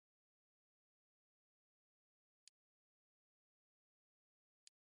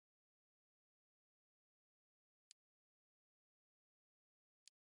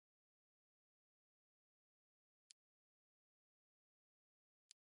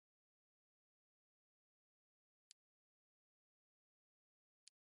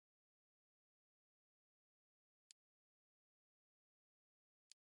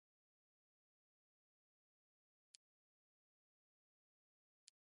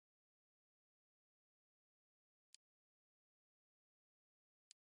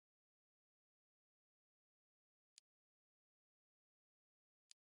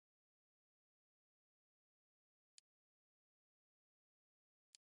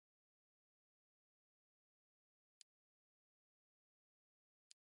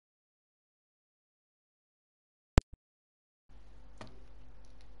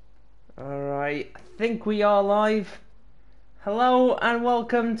Alright, I think we are live. Hello and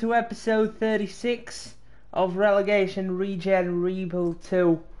welcome to episode 36 of Relegation Regen Rebuild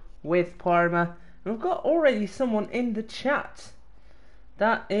 2 with Parma. We've got already someone in the chat.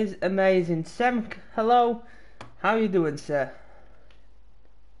 That is amazing. Sem, hello. How you doing, sir?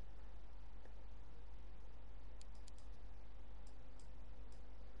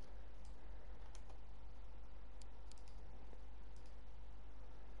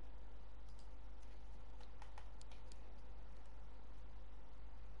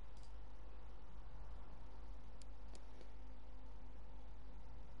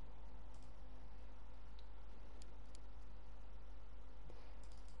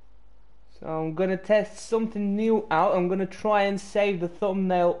 So I'm gonna test something new out. I'm gonna try and save the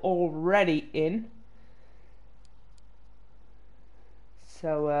thumbnail already in.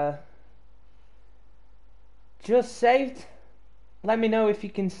 So just saved. Let me know if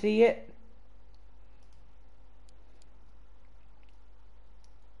you can see it.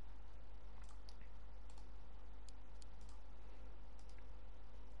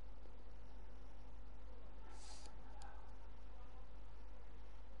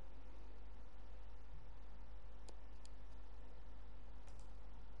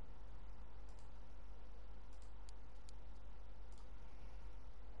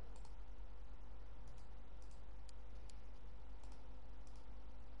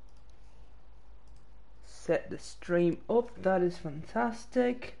 Set the stream up. That is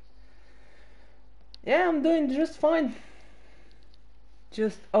fantastic. Yeah, I'm doing just fine.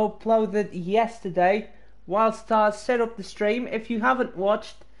 Just uploaded yesterday whilst I set up the stream. If you haven't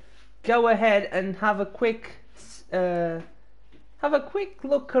watched, go ahead and have a quick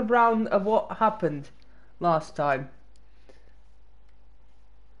look around of what happened last time,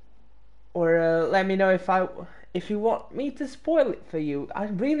 or let me know if you want me to spoil it for you. I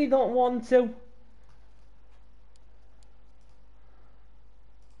really don't want to.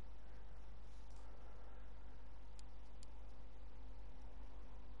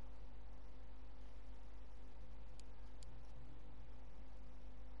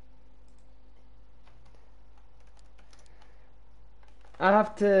 I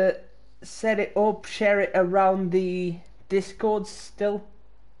have to set it up, share it around the Discord still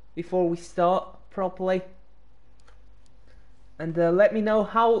before we start properly. And let me know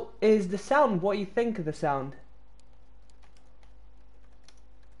how is the sound, what you think of the sound.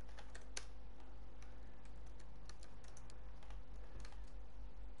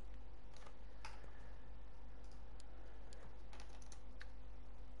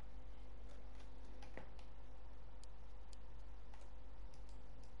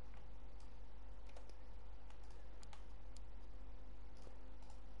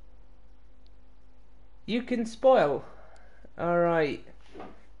 You can spoil. Alright.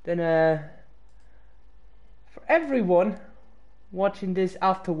 Then for everyone watching this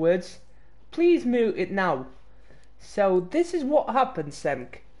afterwards, please mute it now. So this is what happened,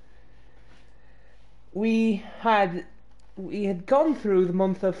 Semk. We had gone through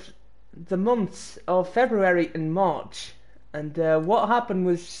the months of February and March, and what happened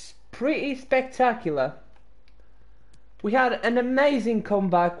was pretty spectacular. We had an amazing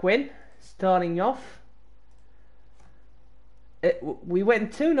comeback win starting off. We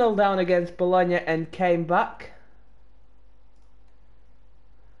went 2-0 down against Bologna and came back.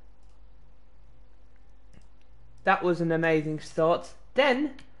 That was an amazing start.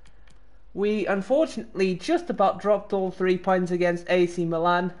 Then we unfortunately just about dropped all 3 points against AC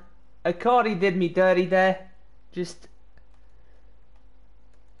Milan. Icardi did me dirty there.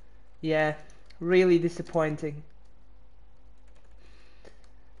 Yeah, really disappointing.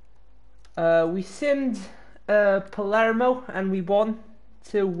 We simmed Palermo and we won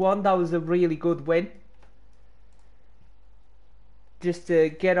 2-1. That was a really good win, just to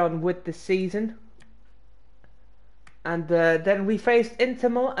get on with the season. And then we faced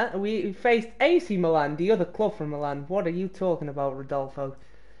we faced AC Milan, the other club from Milan. What are you talking about, Rodolfo?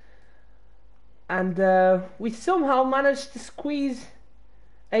 And we somehow managed to squeeze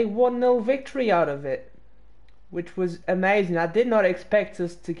a 1-0 victory out of it, which was amazing. I did not expect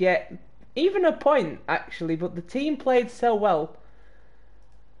us to get even a point, actually, but the team played so well.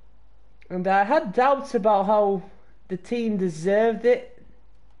 And I had doubts about how the team deserved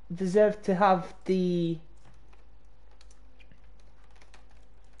to have the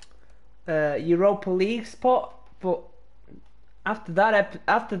Europa League spot, but after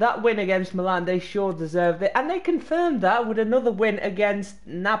that win against Milan, they sure deserved it, and they confirmed that with another win against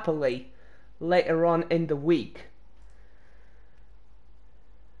Napoli later on in the week.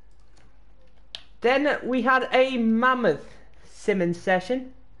 Then we had a mammoth simming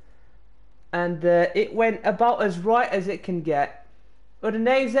session. and it went about as right as it can get.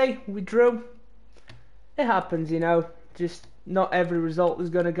 Udinese, we drew. It happens, you know. Just not every result is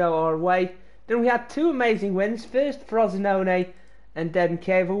going to go our way. Then we had two amazing wins. First, Frosinone and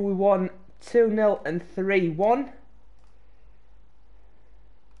Denkevo. We won 2-0 and 3-1.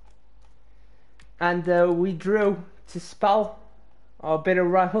 And we drew to Spal. Our bitter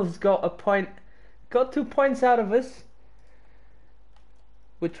rivals got 2 points out of us,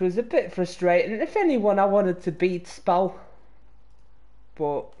 which was a bit frustrating. If anyone, I wanted to beat Spal,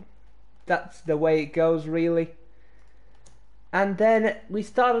 but that's the way it goes, really. And then we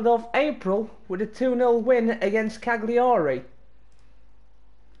started off April with a 2-0 win against Cagliari.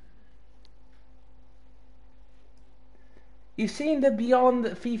 You've seen the Beyond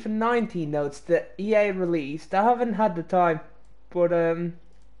FIFA 19 notes that EA released. I haven't had the time, but I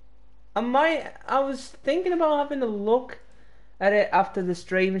was thinking about having a look at it after the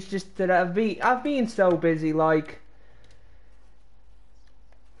stream. It's just that I've been so busy, like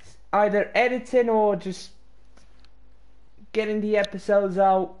either editing or just getting the episodes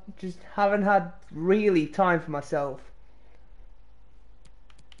out. Just haven't had really time for myself.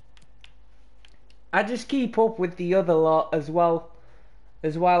 I just keep up with the other lot as well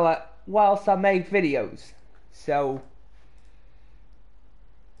whilst I make videos. So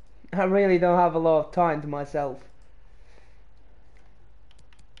I really don't have a lot of time to myself.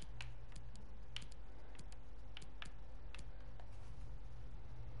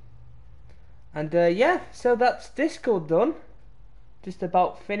 And yeah, so that's Discord done. Just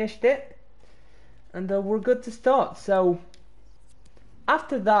about finished it. And we're good to start. So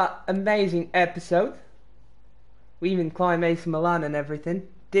after that amazing episode, we even climbed AC Milan and everything.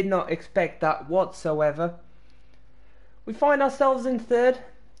 Did not expect that whatsoever. We find ourselves in third,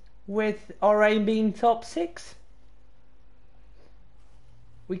 with our aim being top 6.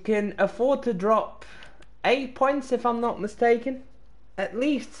 We can afford to drop 8 points if I'm not mistaken. At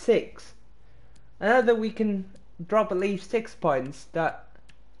least 6. I know that we can drop at least 6 points. That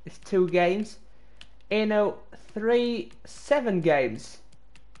is 2 games. In 7 games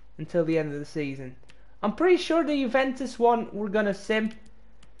until the end of the season. I'm pretty sure the Juventus one we're gonna sim,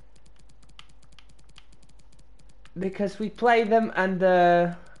 because we played them and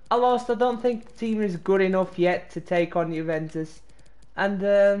I lost. I don't think the team is good enough yet to take on Juventus, and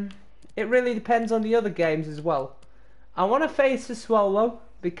it really depends on the other games as well. I want to face Sassuolo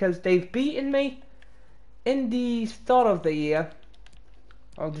because they've beaten me in the start of the year.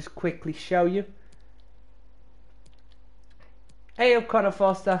 I'll just quickly show you. Hey up, Connor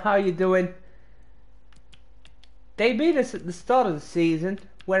Foster, how you doing? They beat us at the start of the season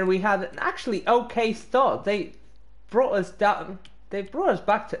when we had an actually okay start. They brought us down. They brought us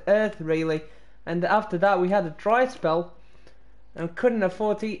back to earth, really. And after that, we had a dry spell and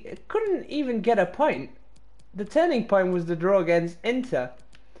couldn't even get a point. The turning point was the draw against Inter.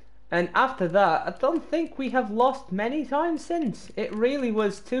 And after that, I don't think we have lost many times since. It really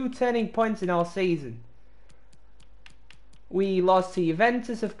was 2 turning points in our season. We lost to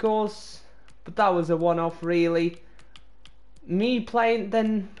Juventus, of course, but that was a one-off, really.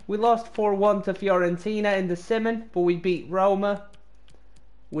 Then we lost 4-1 to Fiorentina in the Simon, but we beat Roma,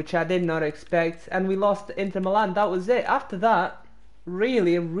 which I did not expect, and we lost to Inter Milan. That was it. After that,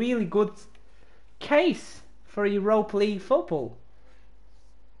 really a really good case for Europa League football.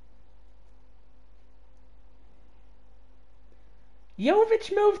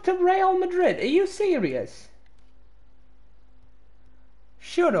 Jovic moved to Real Madrid. Are you serious?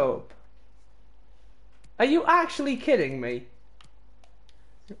 Shut up. Are you actually kidding me?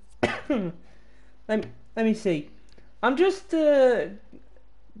 let me see. I'm just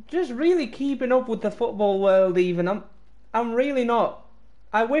really keeping up with the football world. Even I'm really not.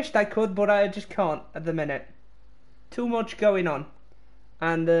 I wished I could, but I just can't at the minute. Too much going on,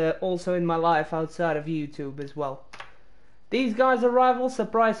 and also in my life outside of YouTube as well. These guys are rivals.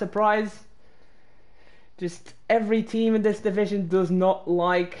 Surprise, surprise. Just every team in this division does not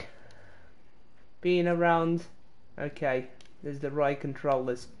like being around. Okay, there's the right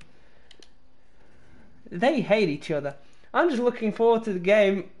controllers. They hate each other. I'm just looking forward to the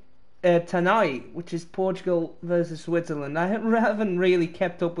game tonight, which is Portugal versus Switzerland. I haven't really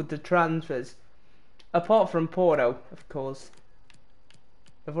kept up with the transfers, apart from Porto, of course.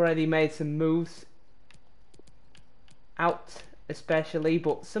 I've already made some moves out, especially,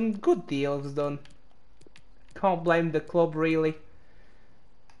 but some good deals done. Can't blame the club, really.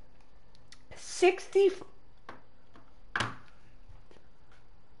 60.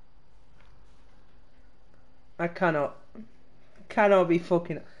 I cannot be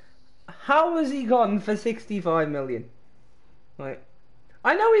fucking. How has he gone for 65 million? Like,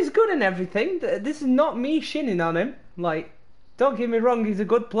 I know he's good and everything. This is not me shinning on him. Like, don't get me wrong, he's a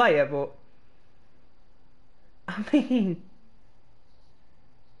good player, but I mean,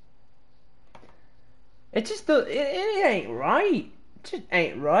 it just it ain't right. It just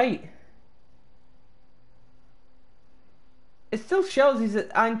ain't right. It still shows he's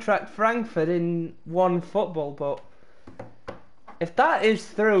at Eintracht Frankfurt in one football, but if that is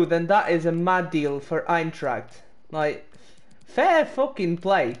through, then that is a mad deal for Eintracht. Like, fair fucking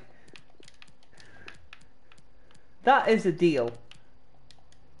play. That is a deal.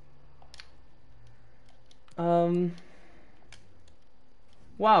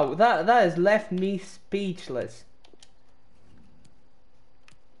 Wow, that has left me speechless.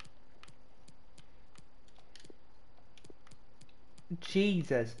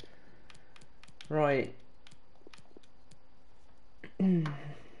 Jesus. Right. So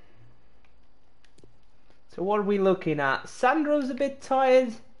what are we looking at? Sandro's a bit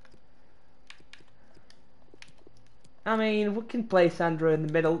tired. I mean, we can play Sandro in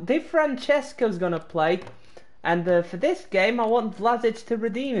the middle. Di Francesco's gonna play. And for this game, I want Vlasic to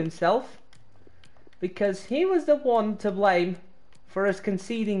redeem himself. Because he was the one to blame for us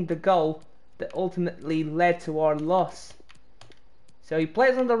conceding the goal that ultimately led to our loss. So he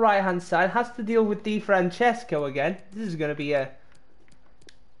plays on the right hand side, has to deal with Di Francesco again. This is going to be a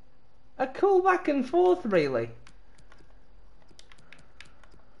cool back and forth, really.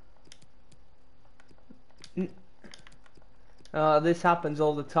 This happens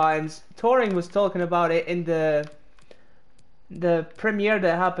all the times. Turing was talking about it in the premiere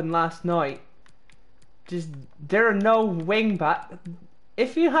that happened last night. Just, there are no wing back.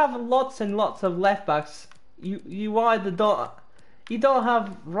 If you have lots and lots of left backs, you either don't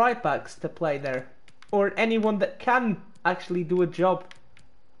have right backs to play there, or anyone that can actually do a job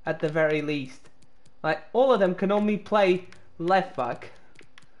at the very least. Like, all of them can only play left back,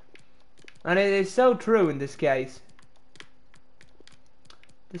 and it is so true in this case.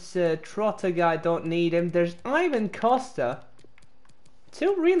 This Trotter guy, don't need him. There's Ivan Costa.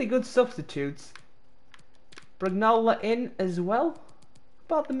 Two really good substitutes. Bragnola in as well.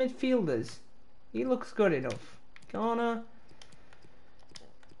 About the midfielders. He looks good enough. Ghana.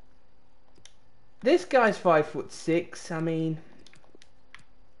 This guy's 5'6". I mean,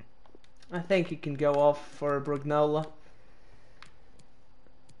 I think he can go off for a Bragnola.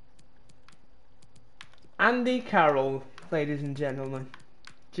 Andy Carroll, ladies and gentlemen.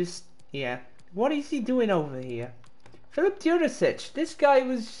 Just, yeah. What is he doing over here? Filip Jurisic. This guy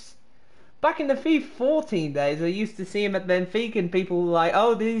was... Back in the FIFA 14 days, I used to see him at Benfica and people were like,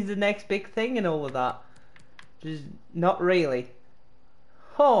 oh, this is the next big thing and all of that. Just not really.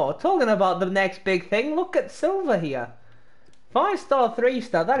 Oh, talking about the next big thing, look at Silva here. 5-star,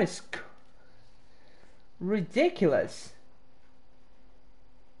 3-star, that is ridiculous.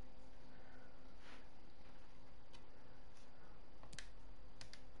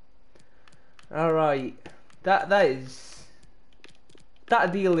 Alright, that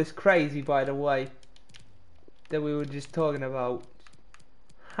deal is crazy, by the way, that we were just talking about.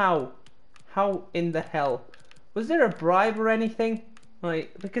 How in the hell? Was there a bribe or anything?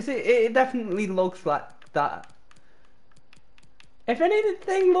 Like, because it definitely looks like that. If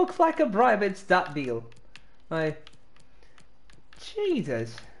anything looks like a bribe, it's that deal. Like,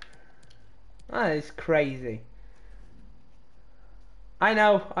 Jesus, that is crazy. I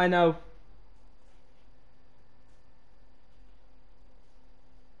know.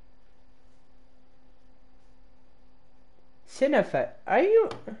 Cinefet, are you?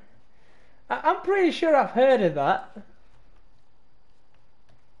 I'm pretty sure I've heard of that.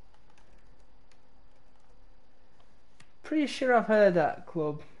 Pretty sure I've heard of that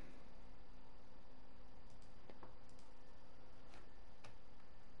club.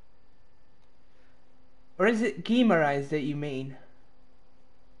 Or is it Guimarães that you mean?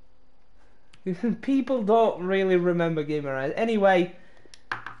 People don't really remember Guimarães. Anyway,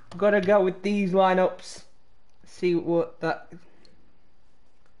 gotta go with these lineups. See what that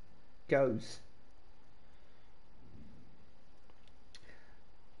goes.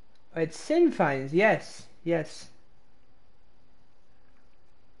 It's Sinfines, yes.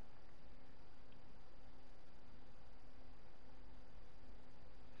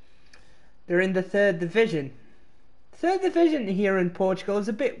 They're in the third division. Third division here in Portugal is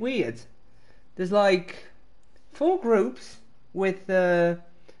a bit weird. There's like 4 groups with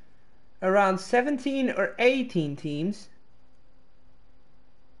around 17 or 18 teams.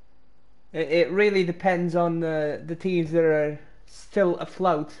 It really depends on the teams that are still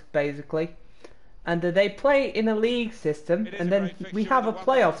afloat, basically. and they play in a league system, and then we have a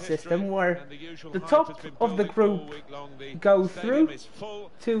playoff system where the top of the group go through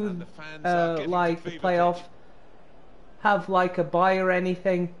to like the playoff, have like a bye or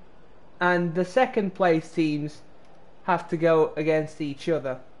anything, and the second place teams have to go against each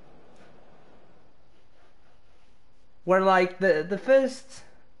other. Where like the first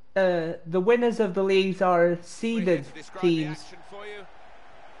the winners of the leagues are seeded teams.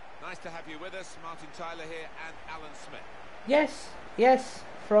 Nice to have you with us, Martin Tyler here and Alan Smith. Yes, yes,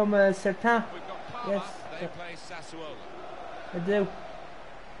 from Certain. We've got Parma, Yes, they play Sassuolo. I do.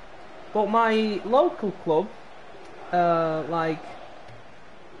 But my local club, like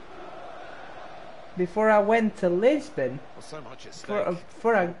before I went to Lisbon, Well, so much at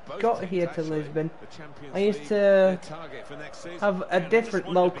before stake. I got here to Lisbon, I used to have a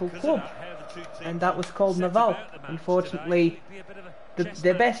different local club, and that was called Naval. Unfortunately,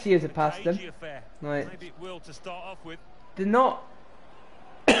 their best years have passed them. Right. They're not.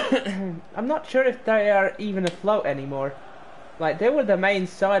 I'm not sure if they are even afloat anymore. Like, they were the main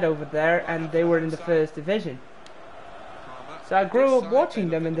side over there, and they were in the first division. So I grew up watching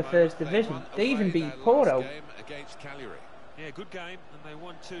them in the first division. They even beat Porto. Yeah, good game, and they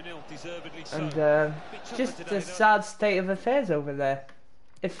won 2-0, deservedly so. And just a sad state of affairs over there.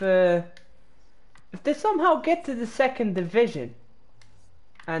 If they somehow get to the second division,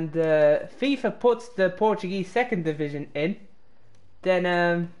 and FIFA puts the Portuguese second division in,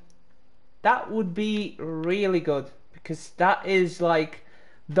 then that would be really good, because that is like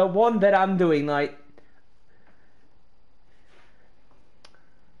the one that I'm doing. Like,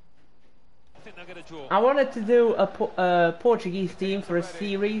 I wanted to do a Portuguese team for a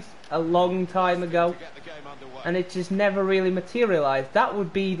series a long time ago, and it just never really materialized. That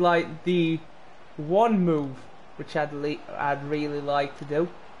would be like the one move which I'd really like to do.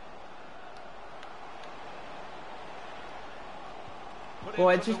 But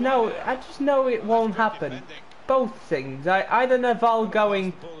I just know it won't happen. Both things. Either Naval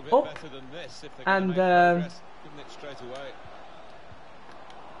going up and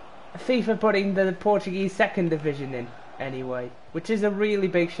FIFA putting the Portuguese second division in anyway, which is a really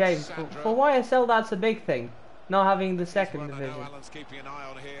big shame. For YSL, that's a big thing, not having the second division.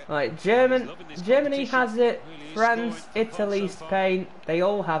 Like, Germany has it, France, Italy, Spain, they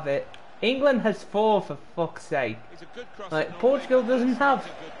all have it. England has 4, for fuck's sake. Like, Portugal doesn't have,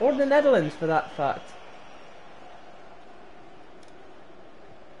 or the Netherlands for that fact.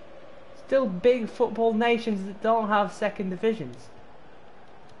 Still big football nations that don't have second divisions.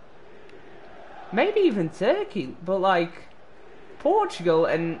 Maybe even Turkey, but like Portugal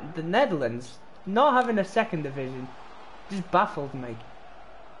and the Netherlands not having a second division just baffled me.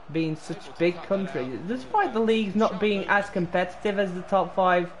 Being such big countries, despite the leagues not being as competitive as the top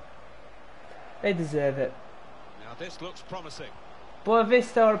 5, they deserve it. Now this looks promising.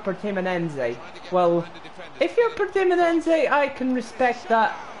 Boavista or Portimonense? Well, if you're Portimonense, I can respect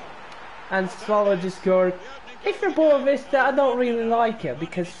that and swallow just score. If you're Boavista, I don't really like it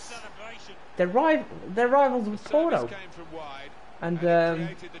because they're rivals with Porto, and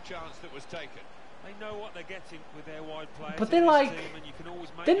but they're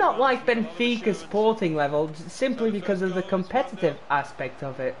not like Benfica Sporting level, simply because of the competitive aspect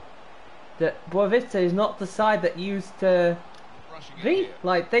of it. That Boavista is not the side that used to be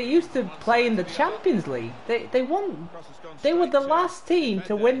like, they used to play in the Champions League. They won. They were the last team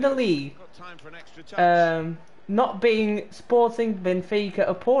to win the league. Not being Sporting, Benfica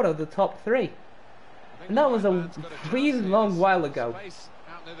or Porto, the top 3. And that was a really long while ago.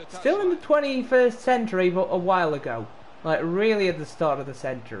 Still in the 21st century, but a while ago. Like, really at the start of the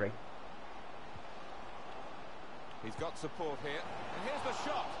century. He's got support here. And here's the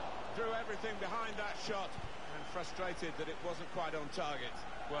shot. Drew everything behind that shot. And frustrated that it wasn't quite on target.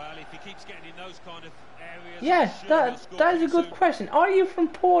 Well, if he keeps getting in those kind of areas... Yeah, that is a good question. Are you from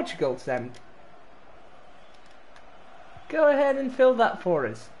Portugal, Sam? Go ahead and fill that for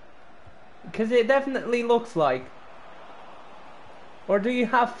us, because it definitely looks like. Or do you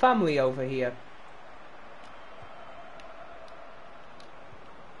have family over here?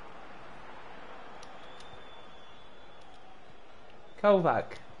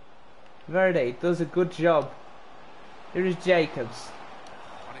 Kovac. Verde does a good job. Here is Jacobs.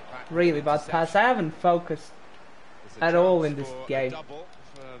 Really bad pass. I haven't focused at all in this game. For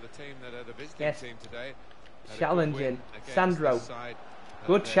the team that are the visiting Yes. team today. Challenging. Sandro.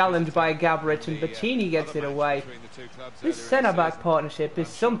 Good challenge by Gabric, and Bacchini gets it away. This centre-back partnership is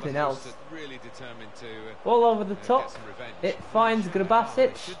something else. All over the top. It finds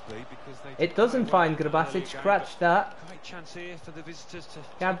Grabasic. It doesn't find Grabasic. Scratch that.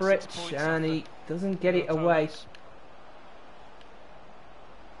 Gabric, and he doesn't get it away.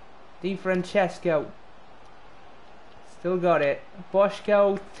 Di Francesco. Still got it.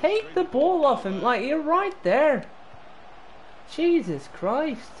 Boschko, take the ball off him. Like, you're right there. Jesus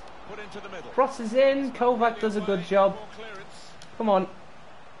Christ. Crosses in. Kovac does a good job. Come on.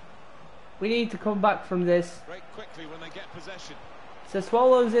 We need to come back from this. So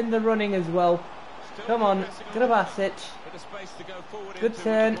Swallows in the running as well. Come on. Grabasic. Good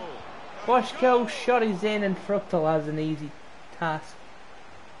turn. Boschko shot is in, and Fructal has an easy task.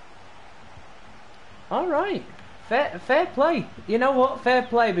 Alright. Fair play. You know what? Fair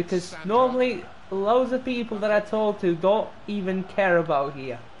play, because normally loads of people that I talk to don't even care about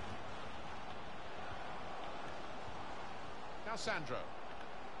here. Now Sandro.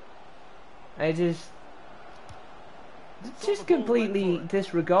 I just completely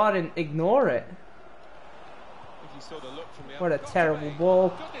disregard and ignore it. What a terrible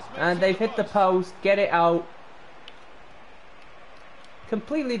ball. And they've hit the post, get it out.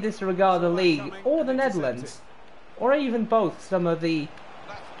 Completely disregard the league or the Netherlands. Or even both, some of the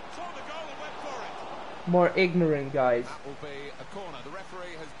more ignorant guys. That will be a corner. The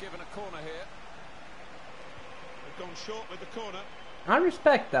referee has given a corner here. They've gone short with the corner. I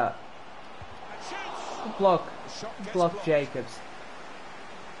respect that. Block Jacobs.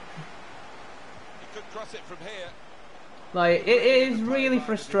 He could cross it from here. Like, it is really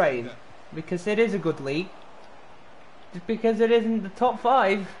frustrating, because it is a good league. Just because it isn't the top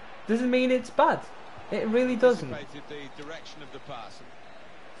 5 doesn't mean it's bad. It really doesn't. The direction of the pass.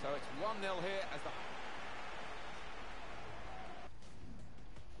 So it's 1-0 here as the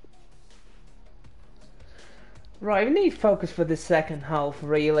Right, we need focus for the second half,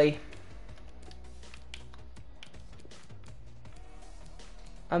 really.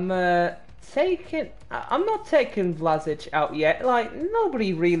 I'm not taking Vlasic out yet. Like,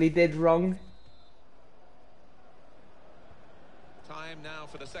 nobody really did wrong. Time now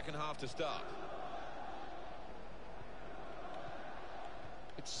for the second half to start.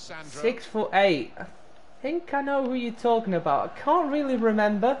 It's Sandro. 6'8". I think I know who you're talking about. I can't really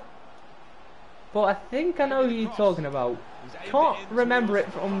remember, but I think I know who you're talking about. Can't remember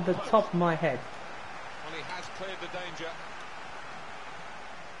it from the top of my head. Well, he has cleared the danger.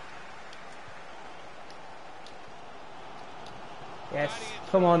 Yes,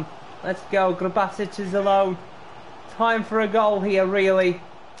 come on, let's go. Grabasic is alone. Time for a goal here, really.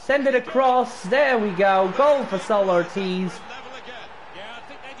 Send it across. There we go. Goal for Sol Ortiz.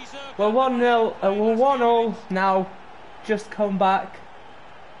 We're 1-0. We're 1-0 now. Just come back.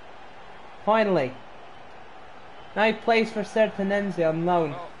 Finally. Now he plays for Sertanense on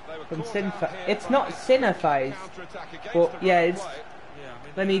loan from Sinfa. It's not Sinafais, but yeah, it's.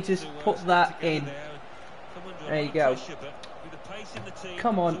 Let me just put that in. There you go.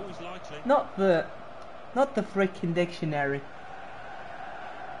 Come on, not the freaking dictionary.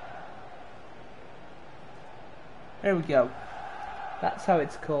 There we go. That's how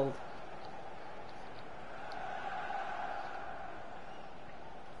it's called.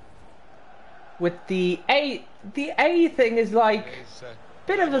 With the A thing is like a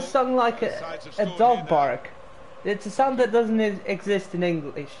bit of a song, like a dog bark. It's a sound that doesn't exist in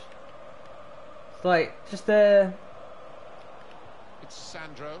English. It's like just a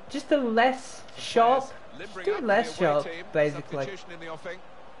less sharp, just do it less sharp, basically.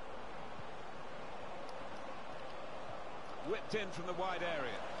 Whipped in from the wide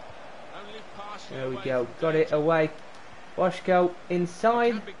area. There we go, got it away. Boschko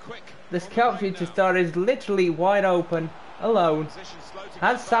inside. The scout future star is literally wide open, alone.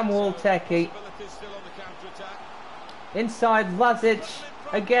 Has Samuel Teki. Inside Vlasic.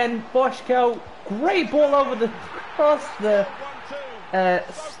 Again, Boschko. Great ball across the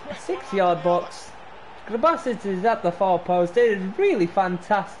 6-yard box. Grabasic is at the far post. It is really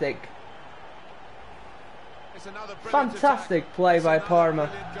fantastic. Fantastic play by Parma.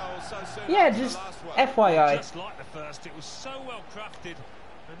 Yeah, just FYI. Just like the first, it was so well crafted,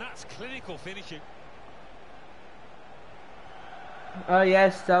 and that's clinical finishing. Oh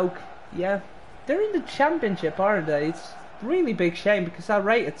yeah, Stoke. Yeah, they're in the Championship, aren't they? It's a really big shame because I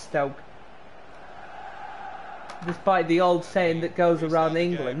rated Stoke, despite the old saying that goes around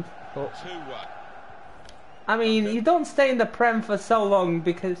England. But I mean, you don't stay in the Prem for so long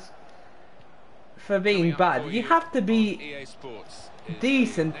because. For being bad, you have to be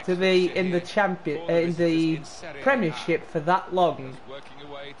decent to be in the in the Premiership for that long.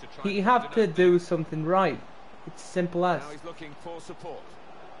 You have to do something right. It's simple as.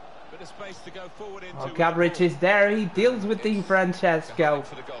 Oh, Gabric is there. He deals with Di Francesco.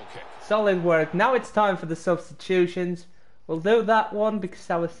 Solid work. Now it's time for the substitutions. We'll do that one because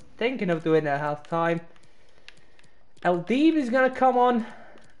I was thinking of doing it at half time. El Deeb is going to come on,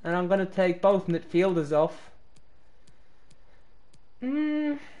 and I'm going to take both midfielders off.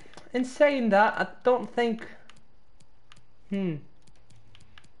 In saying that, I don't think...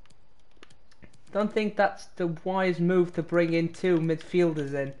 Don't think that's the wise move to bring in two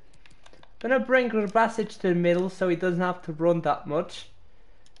midfielders in. I'm going to bring Grabasic to the middle so he doesn't have to run that much.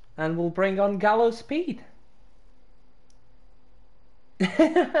 And we'll bring on Gallo speed.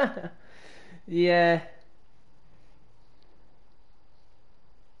 Yeah.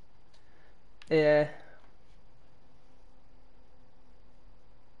 Yeah.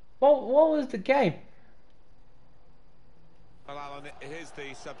 What was the game? Well, Alan, here's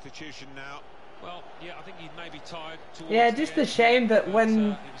the substitution now. Well, yeah, I think he may be tired. Yeah, just a shame that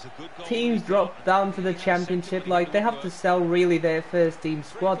when teams drop down to the championship, like, they have to sell really their first team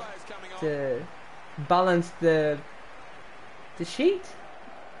squad to balance the sheet,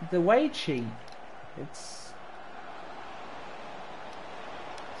 the wage sheet. It's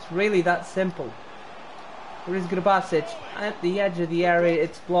really that simple. There is Grabasic at the edge of the area.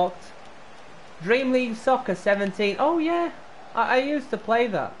 It's blocked. Dream League Soccer 17. Oh yeah, I used to play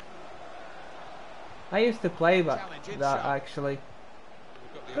that. I used to play that actually.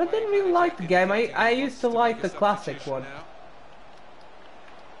 But I didn't really like the game. I used to like the classic one.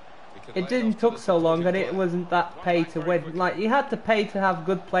 It didn't took so long and it wasn't that pay to win. Like, you had to pay to have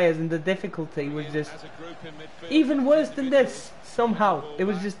good players and the difficulty was just even worse than this somehow. It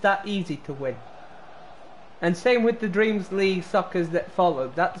was just that easy to win. And same with the Dreams League Soccers that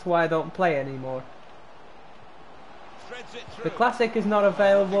followed. That's why I don't play anymore. The classic is not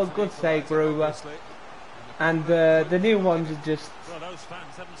available. Good save, Gruber. And the new ones are just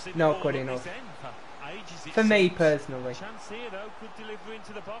not good enough. For me personally. Chance here though, good delivery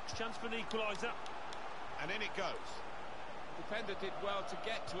into the box, chance for an equaliser. And in it goes. Defender did well to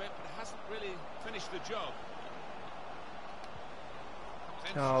get to it, but hasn't really finished the job.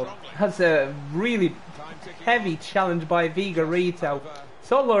 Oh, that's a really heavy challenge by Vigarito.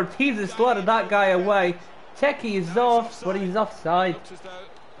 Solo Ortiz has slotted that guy away. Techie is off, but he's offside.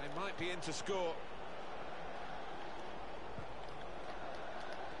 They might be in to score.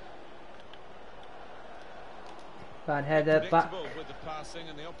 Bad header back.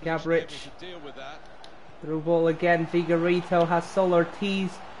 Gabric. Through ball again. Vigarito has Sol Ortiz.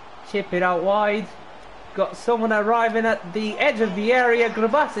 Chip it out wide. Got someone arriving at the edge of the area.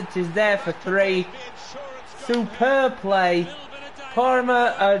 Grabasic is there for 3. Superb play.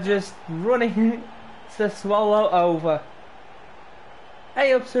 Parma are just running to swallow over.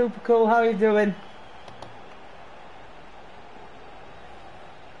 Hey up, Super Cool. How you doing?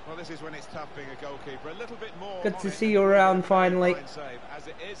 Well, this is when it's tough being a goalkeeper. A little bit more. Good to see you around finally. As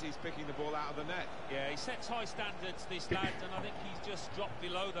it is, he's picking the ball out of the net. Yeah, he sets high standards, this lad, and I think he's just dropped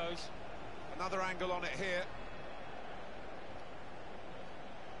below those. Another angle on it here.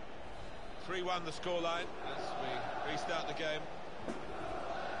 3-1 the scoreline as we restart the game.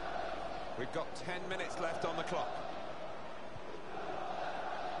 We've got 10 minutes left on the clock.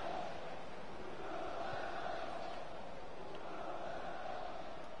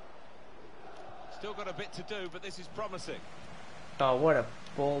 Still got a bit to do, but this is promising. Oh, what a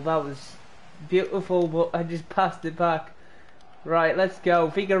ball. That was beautiful, but I just passed it back. Right, let's go.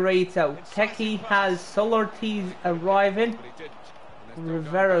 Vigarito. Techie has Sol Ortiz arriving.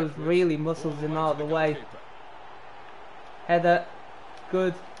 Rivero's really muscles him out of the way. Header.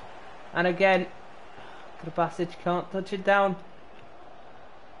 Good. And again, Grabasic can't touch it down.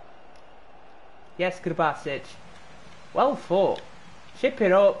 Yes, Grabasic. Well fought. Chip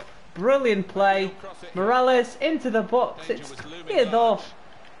it up. Brilliant play. Morales into the box. It's cleared off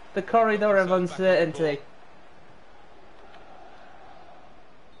the corridor of uncertainty.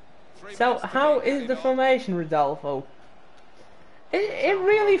 So, how is the formation, Rodolfo? It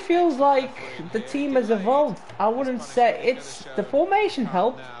really feels like the team has evolved. I wouldn't say it's... The formation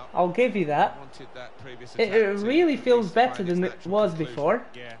helped, I'll give you that. It really feels better than it was before.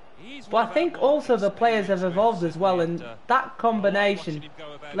 But I think also the players have evolved as well, and that combination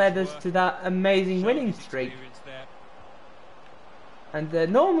led us to that amazing winning streak. And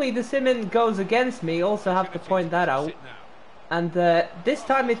normally the Simon goes against me, also have to point that out. And this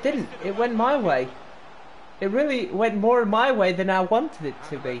time it didn't. It went my way. It really went more my way than I wanted it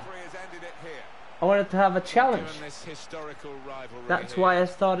to be. I wanted to have a challenge. Given this historical rivalry That's here, why I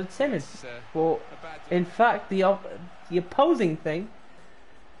started simming. But in fact, the opposing thing,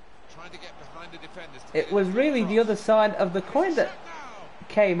 trying to get behind the defenders to it get was it really the across. other side of the coin that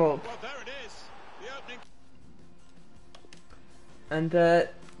came up. Well, there it is. The opening. And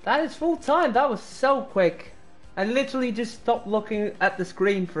that is full time. That was so quick. I literally just stopped looking at the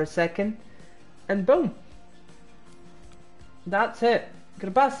screen for a second, and boom. That's it.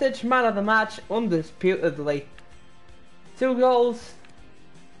 Grabasic, man of the match, undisputedly. 2 goals.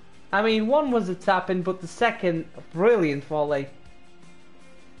 I mean, one was a tap-in, but the second, brilliant volley.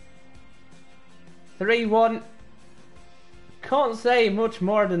 3-1. Can't say much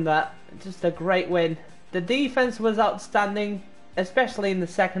more than that. Just a great win. The defense was outstanding, especially in the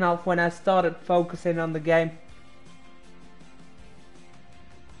second half when I started focusing on the game.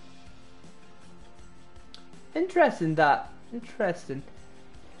 Interesting that. Interesting.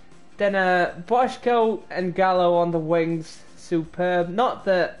 Then Boschko and Gallo on the wings, superb. Not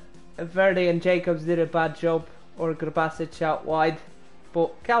that Verdi and Jacobs did a bad job or Grabasic out wide,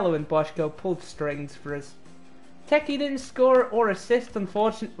 but Gallo and Boschko pulled strings for us. Teki didn't score or assist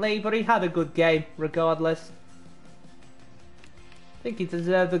unfortunately, but he had a good game regardless. I think he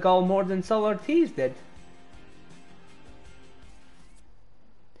deserved the goal more than Sol Ortiz did.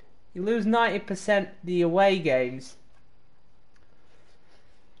 You lose 90% the away games.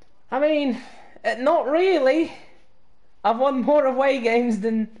 I mean, not really. I've won more away games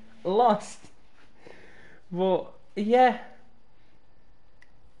than lost. But, yeah.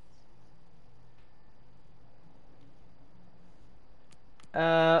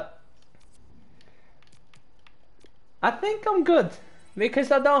 I think I'm good. Because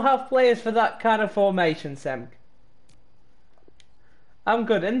I don't have players for that kind of formation, Semk. I'm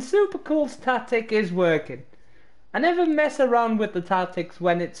good. And Super Cool's tactic is working. I never mess around with the tactics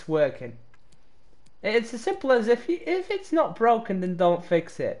when it's working. It's as simple as if it's not broken, then don't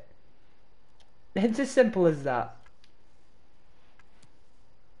fix it. It's as simple as that.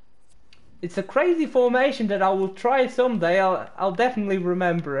 It's a crazy formation that I will try someday. I'll definitely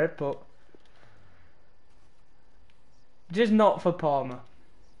remember it, but just not for Parma.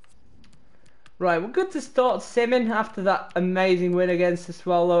 Right, we're good to start simming after that amazing win against the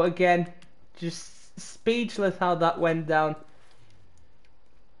Swallow again. Just speechless how that went down.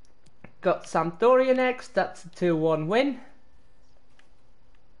 Got Sampdoria next, that's a 2-1 win.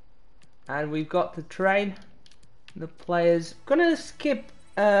 And we've got to train the players. Gonna skip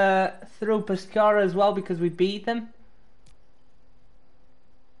through Pescara as well because we beat them.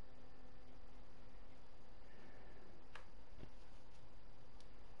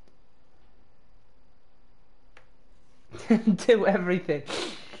 Do everything.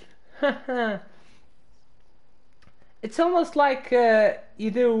 It's almost like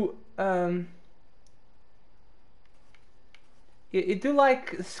you do you do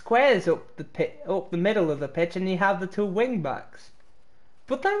like squares up the middle of the pitch, and you have the 2 wing backs.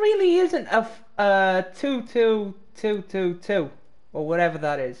 But that really isn't a 2-2-2-2-2 or whatever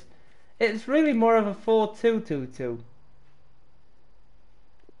that is. It's really more of a 4-2-2-2.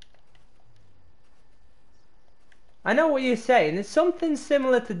 I know what you're saying. It's something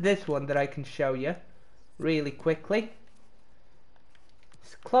similar to this one that I can show you really quickly.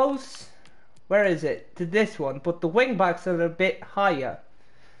 It's close. Where is it? To this one, but the wing backs are a bit higher.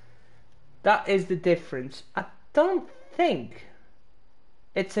 That is the difference. I don't think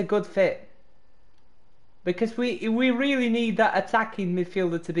it's a good fit because we really need that attacking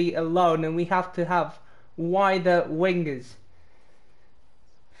midfielder to be alone, and we have to have wider wingers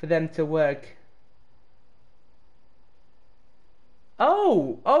for them to work.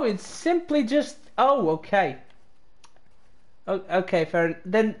 Oh, it's simply just. Oh, okay. Okay, fair.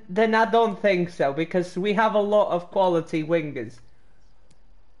 Then I don't think so because we have a lot of quality wingers.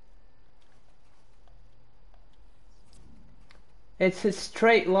 It's a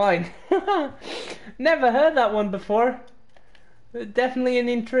straight line. Never heard that one before. Definitely an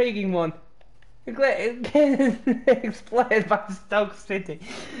intriguing one. Explained by Stoke City.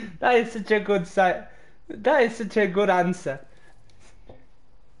 That is such a good sight. That is such a good answer.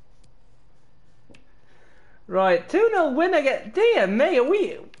 Right, 2-0 win again. Dear me, are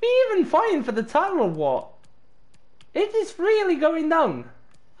we even fighting for the title or what? It is really going down.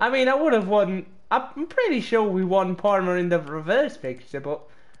 I mean, I would have won. I'm pretty sure we won Parma in the reverse fixture, but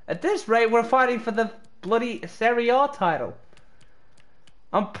at this rate, we're fighting for the bloody Serie A title.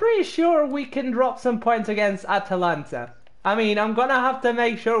 I'm pretty sure we can drop some points against Atalanta. I mean, I'm gonna have to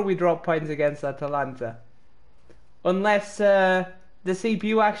make sure we drop points against Atalanta. Unless the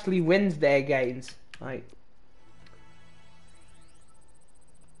CPU actually wins their games. Right.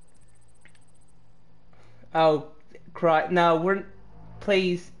 Oh, cry! No, we're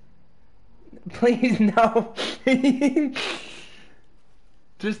please, please no.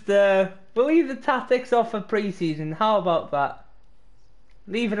 Just we'll leave the tactics off for pre-season. How about that?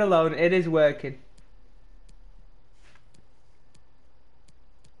 Leave it alone. It is working.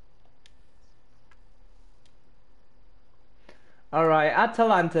 All right,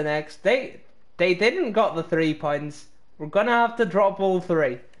 Atalanta next. They didn't got the 3 points. We're gonna have to drop all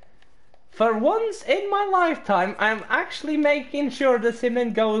three. For once in my lifetime, I'm actually making sure the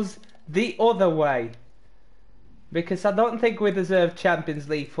Simon goes the other way. Because I don't think we deserve Champions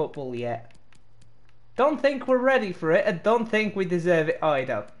League football yet. Don't think we're ready for it, and don't think we deserve it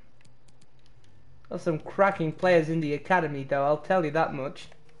either. Got some cracking players in the academy though, I'll tell you that much.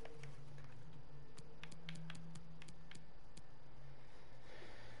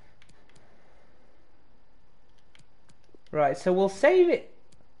 Right, so we'll save it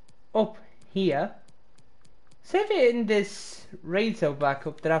up here. Save it in this Rezo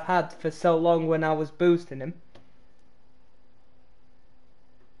backup that I've had for so long when I was boosting him.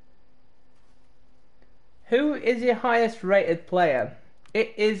 Who is your highest rated player?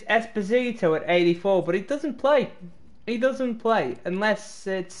 It is Esposito at 84, but he doesn't play. He doesn't play unless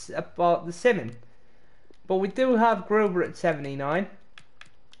it's about the Simon. But we do have Gruber at 79.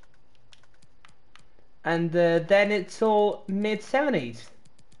 And then it's all mid-70s.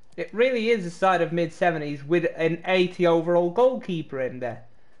 It really is a side of mid-70s with an 80 overall goalkeeper in there.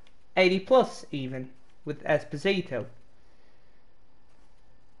 80 plus even with Esposito.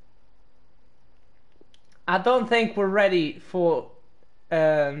 I don't think we're ready for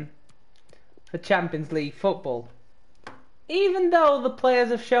Champions League football. Even though the players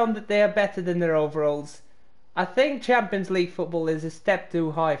have shown that they are better than their overalls, I think Champions League football is a step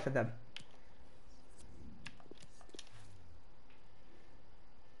too high for them.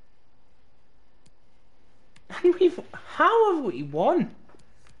 And how have we won?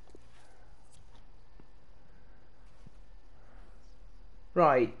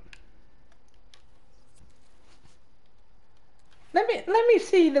 Right. Let me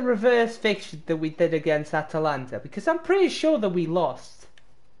see the reverse fixture that we did against Atalanta, because I'm pretty sure that we lost.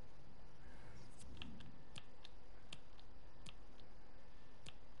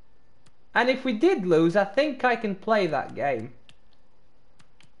 And if we did lose, I think I can play that game.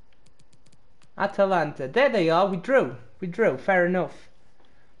 Atalanta, there they are. We drew. Fair enough.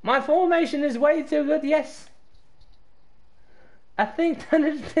 My formation is way too good. Yes. I think that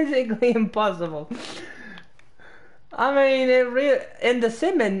is physically impossible. I mean, in the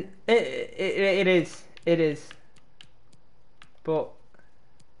Simon, it is. But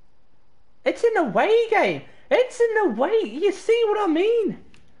it's an away game. It's an away. You see what I mean?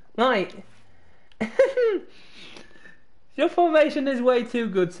 Right. Your formation is way too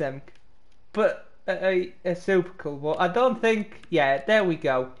good, Semk. But a super cool. But I don't think. Yeah, there we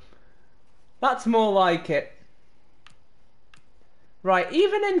go. That's more like it. Right.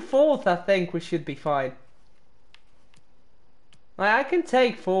 Even in fourth, I think we should be fine. I can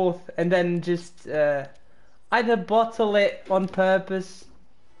take fourth and then just either bottle it on purpose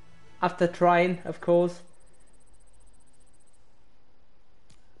after trying, of course.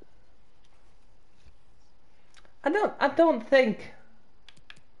 I don't think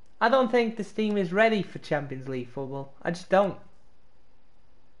this team is ready for Champions League football. I just don't.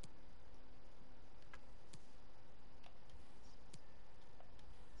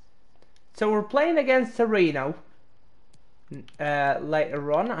 So we're playing against Torino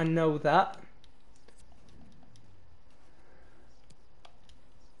later on, I know that.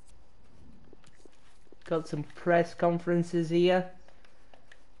 Got some press conferences here.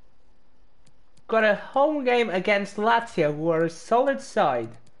 Got a home game against Lazio, who are a solid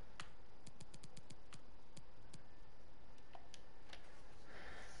side.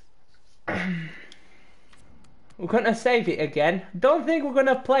 We're gonna save it again. Don't think we're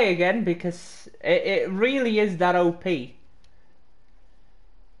gonna play again because it really is that OP.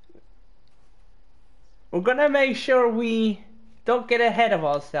 We're gonna make sure we don't get ahead of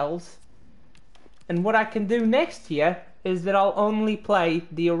ourselves. And what I can do next year is that I'll only play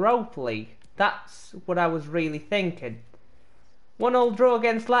the Europa League. That's what I was really thinking. 1-1 draw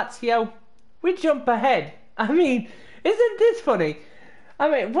against Lazio, we jump ahead. I mean, isn't this funny? I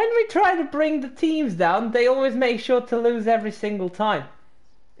mean, when we try to bring the teams down, they always make sure to lose every single time.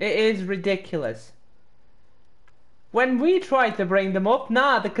 It is ridiculous. When we try to bring them up,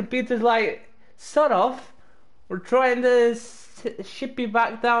 nah, the computer's like, sod off. We're trying to ship you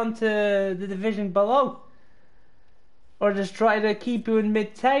back down to the division below. Or just try to keep you in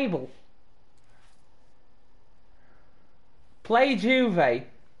mid-table. Play Juve.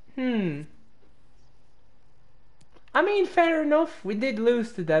 I mean, fair enough. We did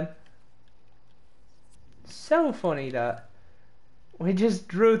lose to them. So funny that we just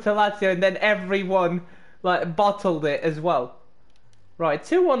drew to Lazio and then everyone like bottled it as well. Right,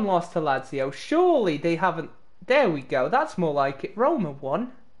 2-1 loss to Lazio. Surely they haven't. There we go. That's more like it. Roma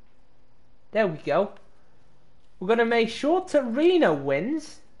won. There we go. We're gonna make sure Torino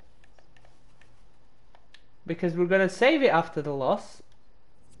wins because we're gonna save it after the loss,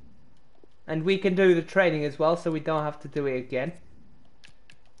 and we can do the training as well, so we don't have to do it again.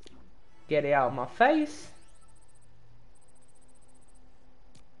 Get it out of my face.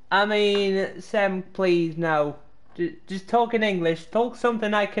 I mean, Sam, please, no. Just talk in English. Talk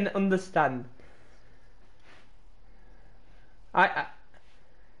something I can understand.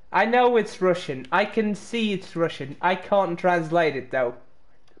 I know it's Russian. I can see it's Russian. I can't translate it though.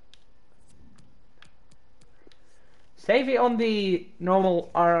 Save it on the normal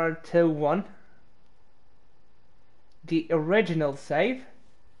R2 one. The original save.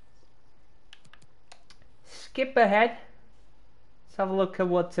 Skip ahead. Let's have a look at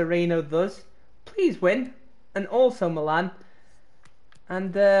what Torino does. Please win. And also Milan.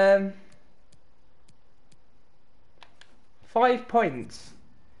 And 5 points.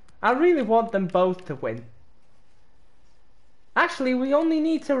 I really want them both to win. Actually, we only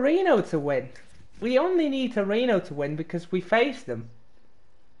need Torino to win. We only need Torino to win because we faced them.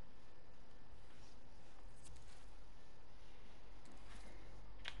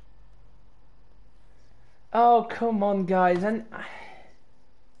 Oh, come on, guys. And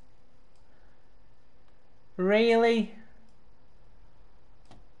really?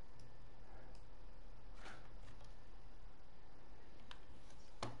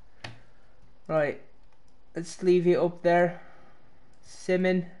 Right. Let's leave it up there.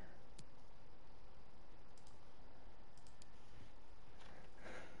 Simon.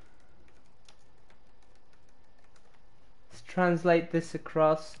 Let's translate this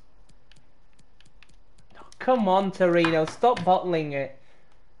across. Oh, come on, Torino. Stop bottling it.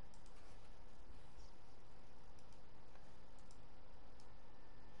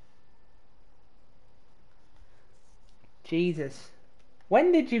 Jesus.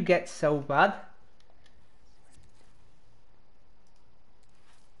 When did you get so bad?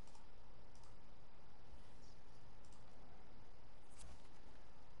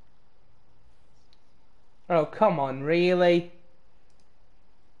 Oh, come on, really?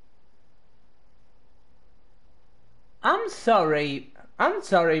 I'm sorry,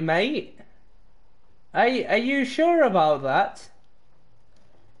 mate. Are you sure about that?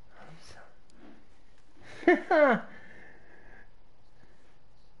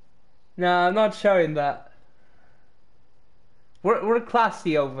 No, I'm not showing that. We're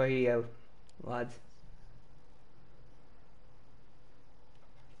classy over here, lads.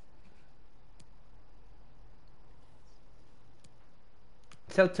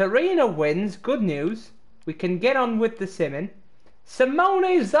 So Torino wins. Good news. We can get on with the Simon.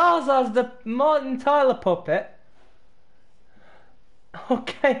 Simone Zaza's the Martin Tyler puppet.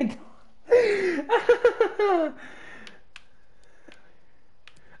 Okay.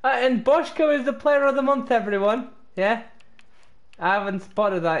 And Boschko is the player of the month, everyone. Yeah? I haven't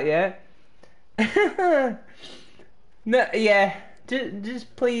spotted that yet. No, yeah.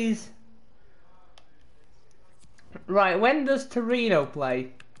 Just please. Right, when does Torino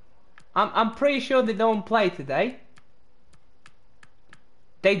play? I'm pretty sure they don't play today.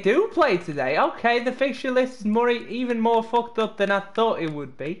 They do play today. Okay, the fixture list is even more fucked up than I thought it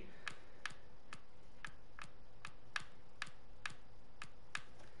would be.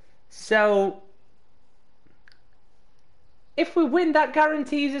 So, if we win, that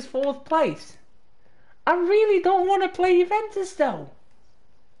guarantees us 4th place. I really don't want to play Juventus though.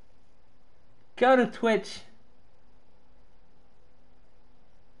 Go to Twitch.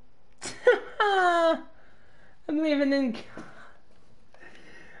 I'm living in...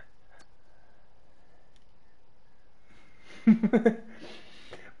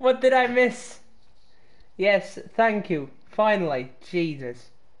 What did I miss? Yes, thank you. Finally, Jesus.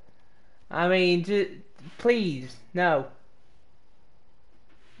 I mean, please, no.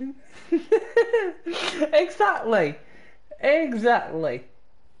 Exactly. Exactly.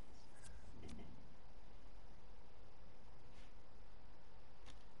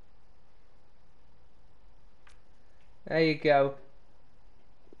 There you go.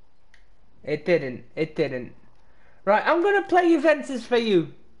 It didn't. It didn't. Right, I'm going to play Juventus for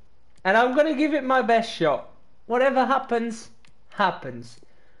you. And I'm going to give it my best shot. Whatever happens, happens.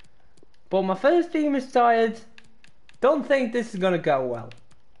 But my first team is tired. Don't think this is going to go well.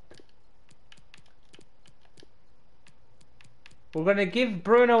 We're going to give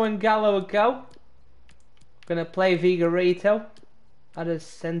Bruno and Gallo a go. Gonna play Vigorito. Had a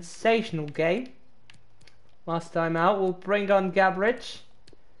sensational game last time out. We'll bring on Gabric.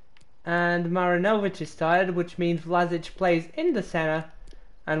 And Marinovic is tired, which means Vlasic plays in the centre.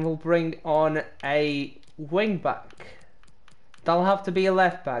 And we'll bring on a wing back. That'll have to be a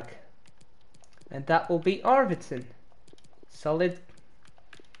left back. And that will be Arvidsson. Solid.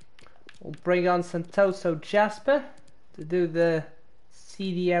 We'll bring on Santoso Jasper to do the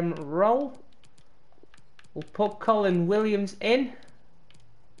CDM role. We'll put Colin Williams in.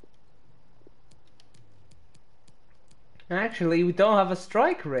 Actually, we don't have a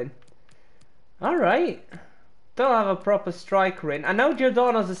striker in. Alright. Don't have a proper striker in. I know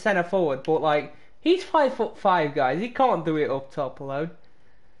Giordano's a centre forward, but like, he's 5'5", guys. He can't do it up top alone.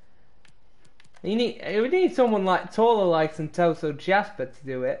 We need someone like taller like Santoso Jasper to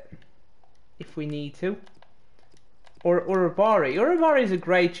do it. If we need to. Or Urabari. Urabari is a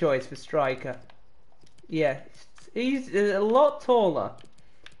great choice for striker. Yeah, he's a lot taller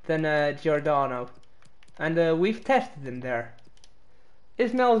than Giordano. And we've tested him there.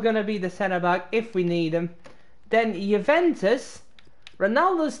 Ismail's going to be the centre back if we need him. Then Juventus.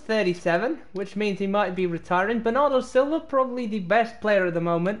 Ronaldo's 37, which means he might be retiring. Bernardo Silva, probably the best player at the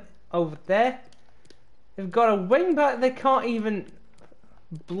moment over there. They've got a wing back they can't even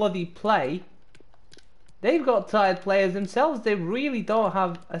bloody play. They've got tired players themselves. They really don't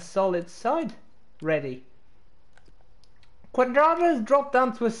have a solid side ready. Quadrado's dropped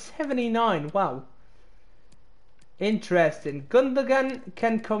down to a 79. Wow. Interesting. Gundogan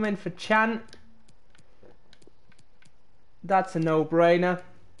can come in for Chan. That's a no-brainer.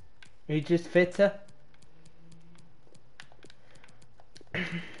 He's just fitter.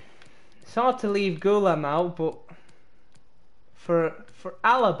 It's hard to leave Gulam out, but for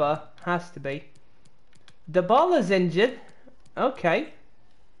Alaba has to be. Dybala's injured. Okay.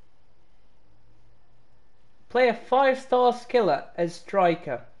 Play a 5-star skiller as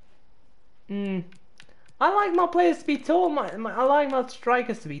striker. I like my players to be tall. I like my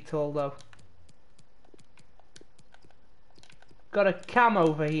strikers to be tall though. Got a cam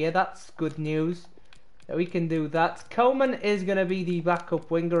over here. That's good news. So we can do that. Coleman is going to be the backup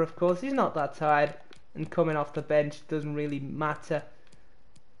winger, of course. He's not that tired. And coming off the bench doesn't really matter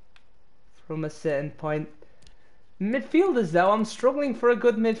from a certain point. Midfielders though, I'm struggling for a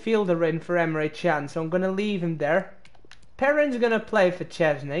good midfielder in for Emre Can, so I'm going to leave him there. Perrin's going to play for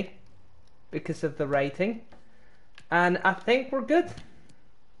Chesney because of the rating. And I think we're good.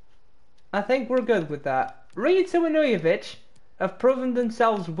 I think we're good with that. Rito and Ujovic have proven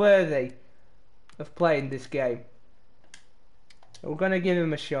themselves worthy of playing this game. So we're going to give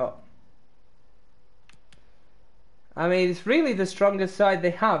him a shot. I mean, it's really the strongest side they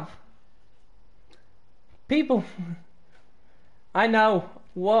have. People, I know,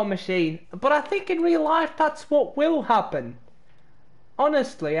 war machine, but I think in real life that's what will happen.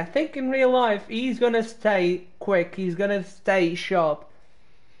 Honestly, I think in real life he's going to stay quick, he's going to stay sharp.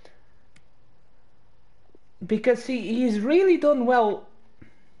 Because he's really done well.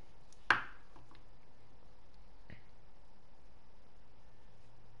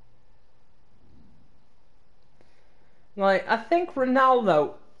 Like, I think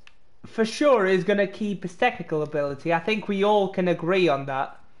Ronaldo for sure is going to keep his technical ability. I think we all can agree on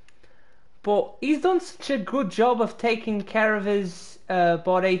that. But he's done such a good job of taking care of his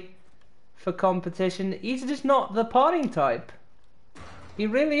body for competition. He's just not the partying type. He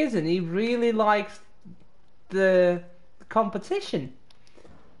really isn't. He really likes the competition.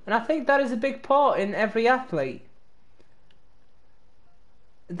 And I think that is a big part in every athlete.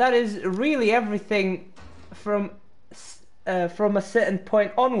 That is really everything from a certain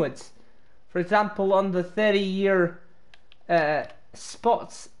point onwards. For example, on the 30-year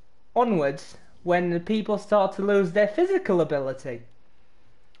spots onwards, when people start to lose their physical ability,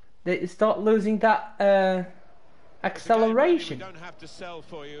 they start losing that acceleration. We don't have to sell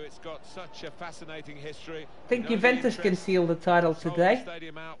for you. It's got such a fascinating history. I think Juventus can seal the title today.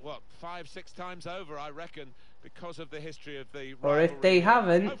 Stadium out, what, 5-6 times over, I reckon, because of the history of the or if they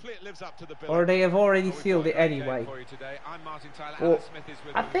haven't, or they have already sealed it anyway. Well,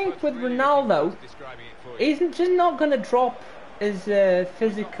 I think with Ronaldo, he's just not going to drop his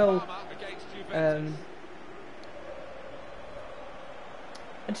physical.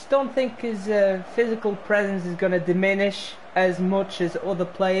 I just don't think his physical presence is going to diminish as much as other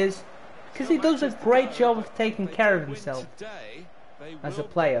players, because he does a great job of taking care of himself as a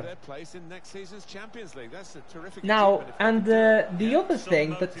player. Now, and the other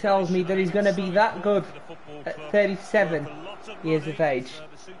thing that tells me that he's going to be that good at 37 years of age,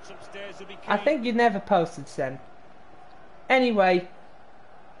 I think you never posted Sen. Anyway,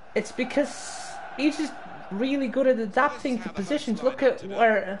 it's because he's just really good at adapting to positions. Look at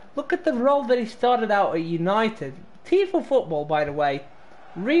the role that he started out at United. FIFA Football, by the way,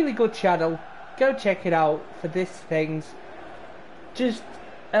 really good channel. Go check it out for these things. Just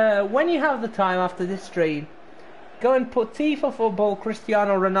when you have the time after this stream, go and put FIFA Football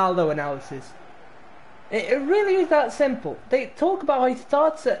Cristiano Ronaldo analysis. It really is that simple. They talk about how he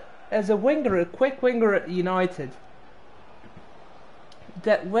starts as a winger, a quick winger at United,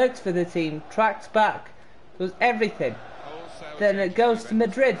 that works for the team, tracks back, does everything. Then it goes to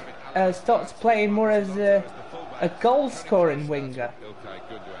Madrid, starts playing more as a goal-scoring winger.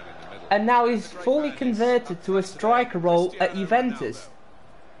 And now he's fully converted to a striker role at Juventus.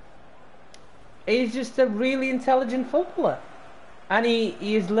 He's just a really intelligent footballer. And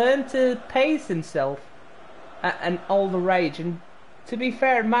he has learned to pace himself at an older age. And to be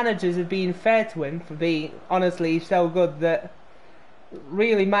fair, managers have been fair to him for being, honestly, so good that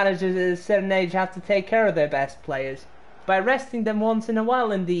really managers at a certain age have to take care of their best players by resting them once in a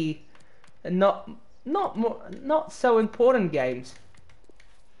while in the not so important games.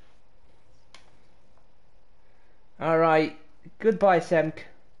 Alright, goodbye Semk.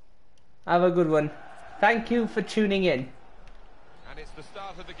 Have a good one. Thank you for tuning in. And it's the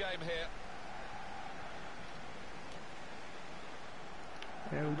start of the game here.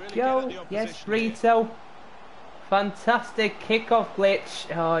 There we go. Yes, Rito. Fantastic kickoff glitch.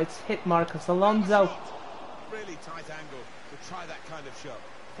 Oh, it's hit Marcos Alonso. Really tight angle to try that kind of shot.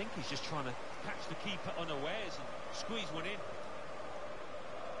 I think he's just trying to catch the keeper unawares and squeeze one in.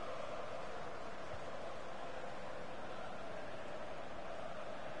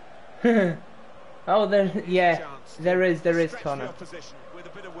 Oh, there is Connor.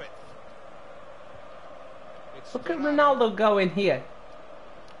 Look at Ronaldo going here.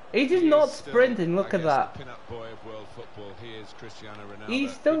 He's just not sprinting, look at that.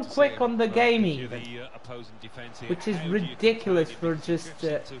 He's still quick on the game even, which is ridiculous for just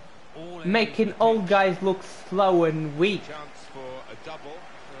making old guys look slow and weak.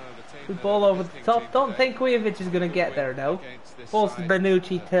 Good ball over the top. Don't think Kujovic is going to get there though. Forces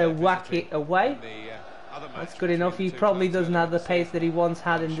Bonucci to whack it away. That's good enough. He probably doesn't have the pace that he once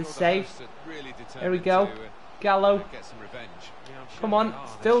had in this save. There we go. Gallo. Come on,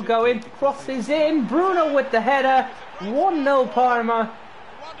 still going. Crosses in. Bruno with the header. 1-0 Parma.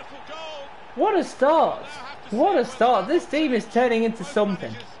 What a start. What a start. This team is turning into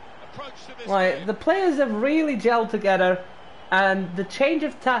something. Like, the players have really gelled together, and the change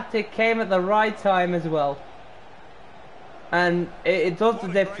of tactic came at the right time as well. And it does the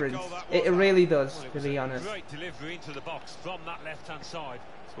difference. It really does, to be honest. Great delivery into the box from that left-hand side.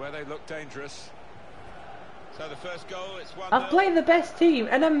 It's where they look dangerous. So the first goal, it's 1-0. I've played the best team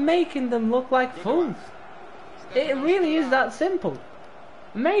and I'm making them look like fools. It really is that simple.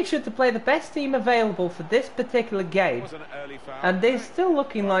 Made sure to play the best team available for this particular game, and they're still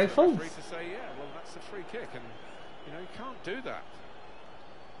looking like fools. Free to say, yeah, well, that's a free kick, and you know you can't do that.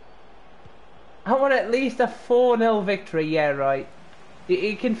 I want at least a 4-0 victory. Yeah, right.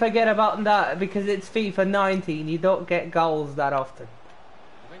 You can forget about that because it's FIFA 19. You don't get goals that often.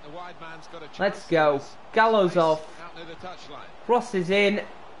 I think the wide man's got a chance. Let's go. Gallo's off. Crosses in.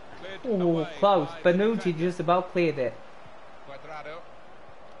 Oh, close. Bonucci just about cleared it. Cuadrado.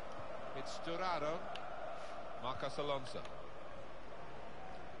 It's Sturaro. Marcos Alonso.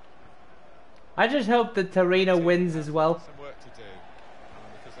 I just hope that Torino wins as well. Some work to do.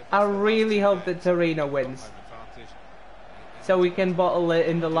 I really hope that Torino wins, so we can bottle it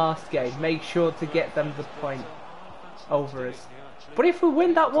in the last game. Make sure to get them the point over us. But if we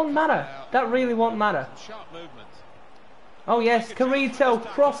win, that won't matter. That really won't matter. Oh yes, Carito,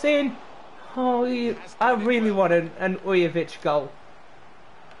 cross in. Oh, I really want an Ujovic goal.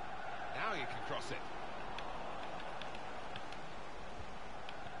 Now you can cross it.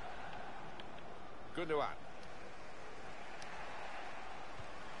 Gundogan.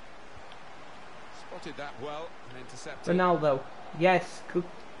 Spotted that well and intercepted. Ronaldo, yes,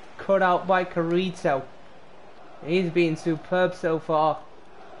 cut out by Carito. He's been superb so far.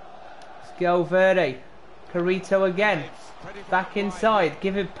 Let's go Verde. Carito again. Back inside.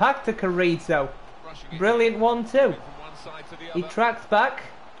 Give it back to Carito. Brilliant 1-2. He tracks back.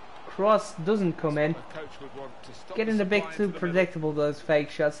 Cross doesn't come in. Getting a bit too predictable, those fake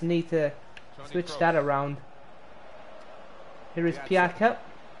shots. Need to switch that around. Here is Piaka.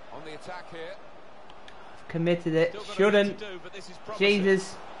 On the attack here. Committed it. Shouldn't.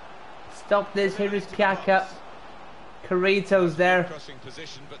 Jesus. Stop this. Here is Piaka. Carito's there.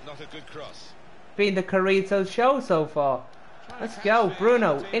 Been the Carito show so far. Let's go.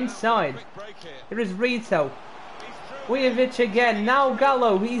 Bruno inside. Here is Rito. Ujovic again. Now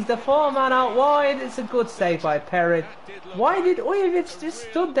Gallo. He's the 4-man out wide. It's a good save by Perrin. Why did Ujovic just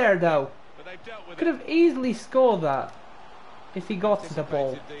stood there though? Could have easily scored that if he got to the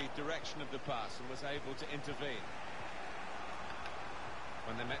ball. The direction of the pass and was able to intervene.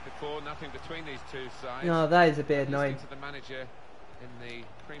 When they met before, nothing between these two sides. No, that is a bit annoying. To the manager in the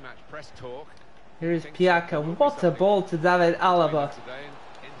pre-match press talk. Here's Piaka. What a ball to David Alaba.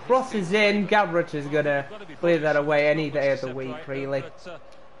 Crosses in. Gabric is going to clear that away any day of the week, really.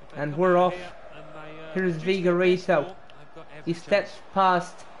 And we're off. Here's Vigorito. He steps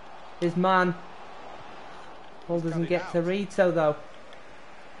past his man. Ball doesn't get to Rito, though.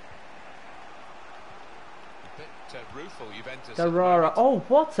 Aurora. Oh,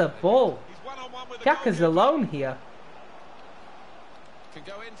 what a ball. Kaka's alone here. Can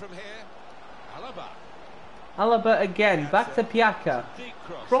go in from here. Alaba. Alaba again. Back to Piaka.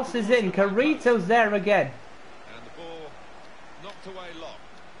 Crosses in. Carrito's there again. And the ball knocked away long.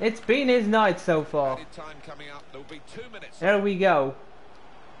 It's been his night so far. Time coming up. There'll be 2 minutes. There we go.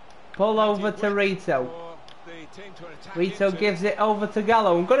 Pull over to Rito. Rito gives it over to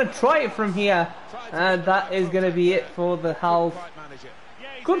Gallo. I'm going to try it from here. And that is going to be it for the half.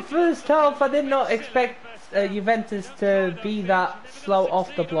 Good first half. I did not expect Juventus to be that slow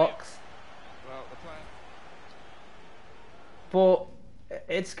off the blocks. But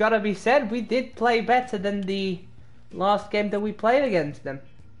it's got to be said, we did play better than the last game that we played against them.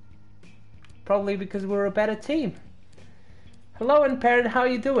 Probably because we're a better team. Hello, Impaired, how are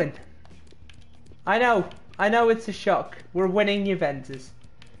you doing? I know it's a shock. We're winning Juventus.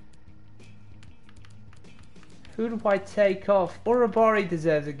 Who do I take off? Urabari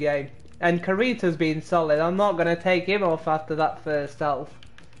deserves a game. And Carrito's been solid. I'm not going to take him off after that first half.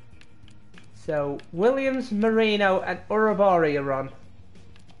 So, Williams, Marino and Urabari are on.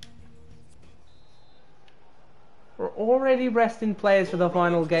 We're already resting players for the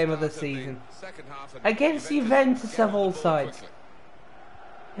final game of the season. Against Juventus of all sides.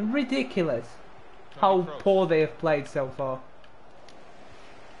 And ridiculous how poor they have played so far.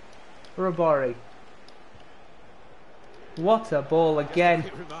 Urabari. What a ball again.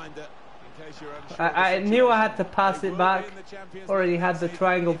 I knew I had to pass it back. Already had the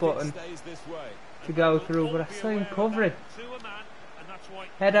triangle button to go through, but I saw him covering.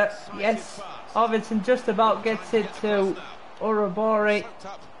 Header, yes. Ovitson just about gets it to Urabari.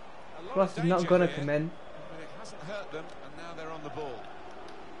 Cross is not going to come in.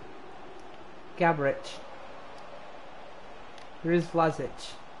 Gabric. Here is Vlasic.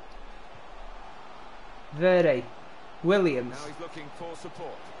 Verde. Williams.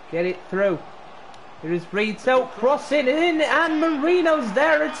 Get it through. Here is Rito. Crossing in and Marino's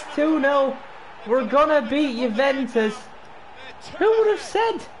there. It's 2-0. We're gonna beat Juventus. Who would have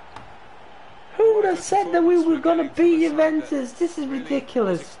said? Who would have said that we were gonna beat Juventus? This is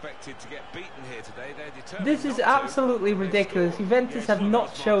ridiculous. This is absolutely ridiculous. Juventus have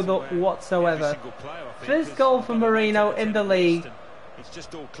not showed up whatsoever. First goal for Marino in the league.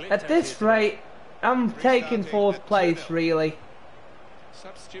 At this rate, I'm taking fourth place, really.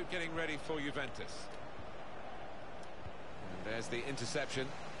 Substitute getting ready for Juventus. And there's the interception.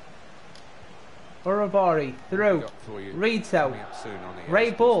 Urabari through. Rito.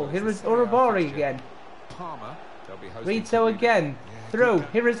 Great ball. Here is Urabari again. Parma. Rito again. Through.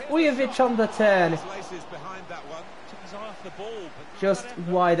 Here is Ujovic on the turn. Just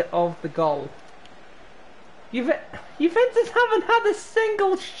wide of the goal. Juventus haven't had a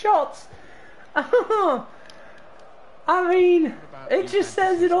single shot. I mean, it just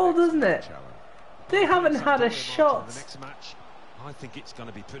says it all, doesn't it? They haven't had a shot. I think it's going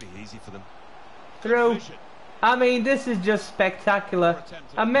to be pretty easy for them. Through. I mean, this is just spectacular.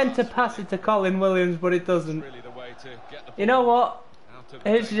 I meant to pass it to Colin Williams, but it doesn't. You know what?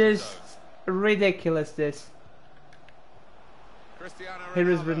 It's just ridiculous, this. Here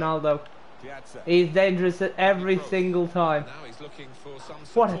is Ronaldo. He's dangerous at every single time.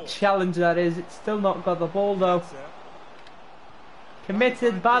 What a challenge that is. It's still not got the ball though.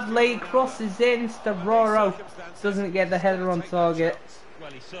 Committed badly, crosses in, Stavroro doesn't get the header on target.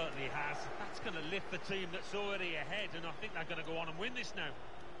 Well, he certainly has. That's going to lift the team that's already ahead, and I think they're going to go on and win this now.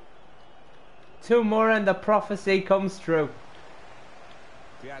 2 more and the prophecy comes true.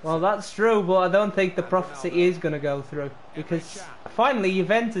 Well, that's true, but I don't think the prophecy is going to go through, because finally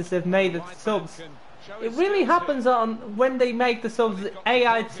Juventus have made the subs. It really happens on when they make the subs, the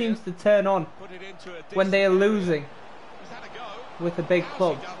AI seems to turn on when they are losing with a big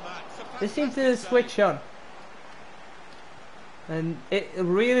club. They seem to switch on, and it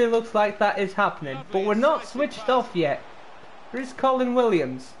really looks like that is happening, but we're not switched off yet. Here's Colin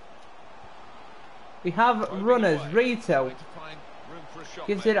Williams. We have runners. Rito To find room for a shot,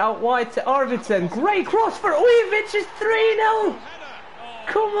 gives maybe. it out wide to Arvidsson. Great cross for Ujovic. It's 3-0.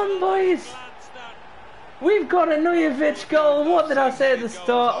 Come on, boys. We've got a Ujovic goal. What did I say at the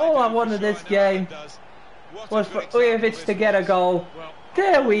start? All I wanted this game was for Ujovic to get a goal.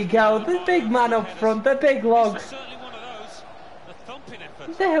 There we go. The big man up front. The big logs. Certainly one of those. A thumping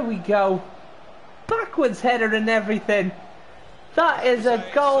effort. There we go. Backwards header and everything. That is a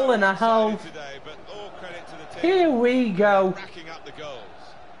goal and a half. Here we go. Racking up the goals.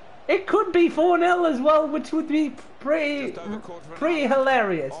 It could be 4-0 as well, which would be pretty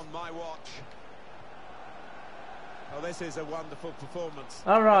hilarious. On my watch. Oh, this is a wonderful performance.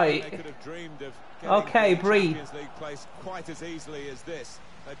 All right. They could have dreamed of Okay, getting breathe. Champions League place quite as easily as this.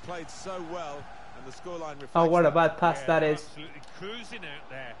 They played so well, and the scoreline reflects Oh, what a that. bad pass that is. Absolutely cruising out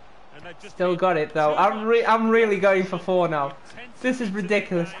there. And they've just Still been got it though. too I'm much really going for 4 now. intensity This is to the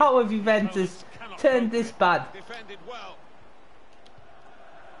ridiculous. game. How have Juventus turned this bad? Defended well.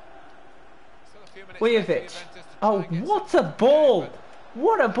 Still a few minutes left for Ujovic. Juventus to Oh, try and get what a something ball! going,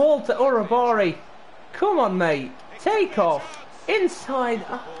 What a ball to Urabari. Come on, mate. Take off. Inside.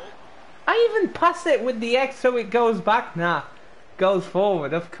 I even pass it with the X so it goes back. Nah. Goes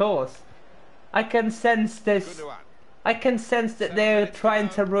forward, of course. I can sense but this. Gundogan. I can sense that they're trying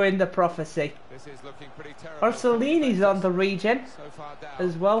to ruin the prophecy. This is looking pretty terrible. Orsolini's on the Regen So far down,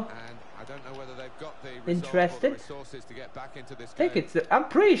 as well. and I don't know whether they've got the Interesting. resources to get back into this I think game. it's. I'm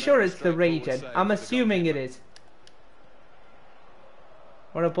pretty sure it's the Regen. I'm assuming it is.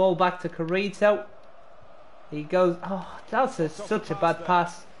 Or a ball back to Carito. He goes. Oh, that's such a bad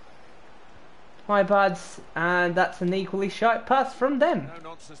pass. My bads, and that's an equally shite pass from them. No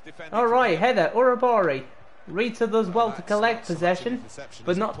nonsense defending. All from right, them. header. Urabari. Rita does well to That's collect not so much possession, interception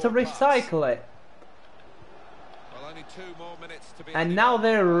but as a not to poor pass. recycle it. Well, only 2 more minutes to be And added now on.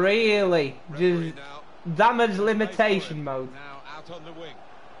 they're really Referee just now. damage limitation mode. Now out on the wing.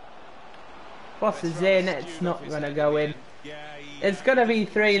 Crosses in. It's not going to go in. Yeah, It's going to be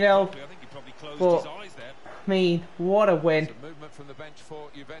 3-0. I think he probably closed But his eyes there. I mean, what a win. Some movement from the bench for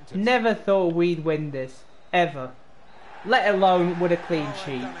Juventus. Never thought we'd win this ever, let alone with a clean Oh, they've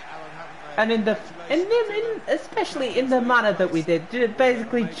sheet. done it, Alan, haven't they? And especially in the manner that we did, just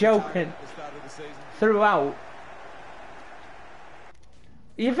basically joking At the start of the season. throughout.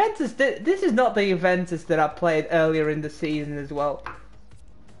 Juventus, this is not the Juventus that I played earlier in the season as well.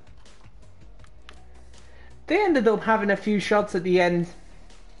 They ended up having a few shots at the end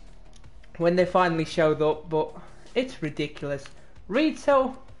when they finally showed up, but it's ridiculous.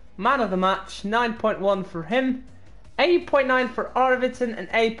 Rito, man of the match, 9.1 for him, 8.9 for Arvidsson, and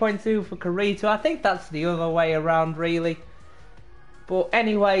 8.2 for Carito. I think that's the other way around, really. But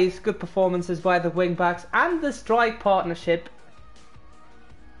anyways, good performances by the wing-backs and the strike partnership.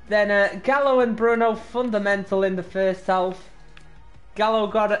 Then Gallo and Bruno, fundamental in the first half. Gallo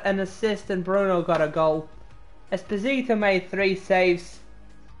got an assist and Bruno got a goal. Esposito made 3 saves.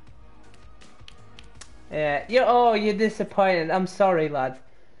 Yeah, you're disappointed. I'm sorry, lad.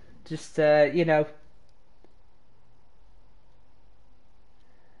 Just, you know.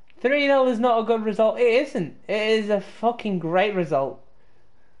 3-0 is not a good result. It isn't. It is a fucking great result.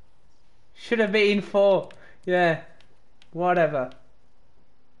 Should have been 4. Yeah. Whatever.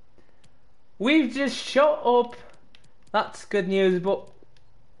 We've just shot up. That's good news, but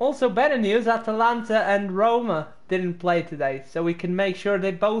also better news, Atalanta and Roma didn't play today, so we can make sure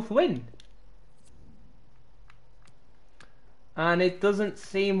they both win. And it doesn't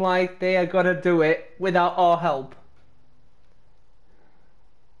seem like they are going to do it without our help.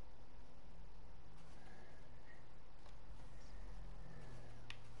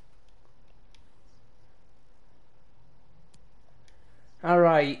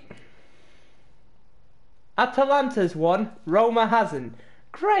 Alright. Atalanta's won, Roma hasn't.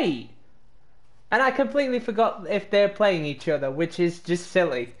 Great! And I completely forgot if they're playing each other, which is just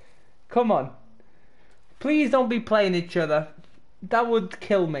silly. Come on. Please don't be playing each other. That would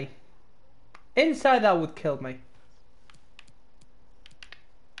kill me. Inside, that would kill me.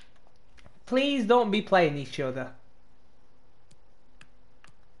 Please don't be playing each other.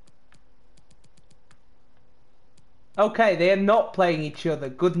 Okay, they are not playing each other.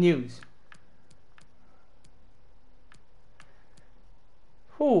 Good news.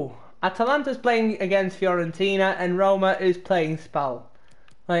 Ooh, Atalanta's playing against Fiorentina and Roma is playing Spal.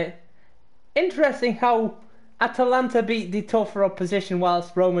 Right. Interesting how Atalanta beat the tougher opposition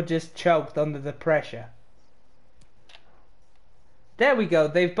whilst Roma just choked under the pressure. There we go,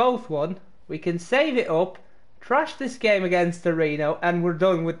 they've both won. We can save it up, trash this game against Torino, and we're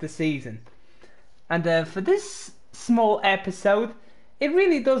done with the season. And for this small episode, it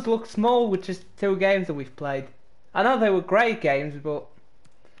really does look small with just 2 games that we've played. I know they were great games, but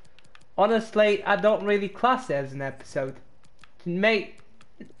honestly, I don't really class it as an episode. Make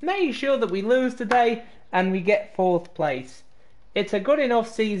sure that we lose today and we get 4th place. It's a good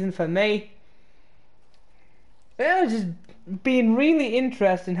enough season for me. It was just being really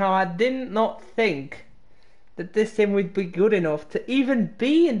interesting how I did not think that this team would be good enough to even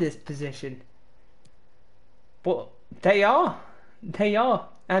be in this position. But they are. They are.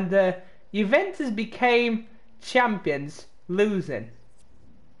 And Juventus became champions losing.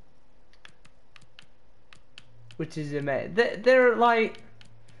 Which is amazing. They're like...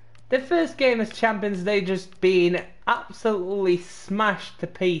 their first game as champions, they just been absolutely smashed to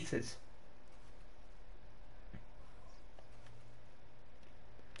pieces.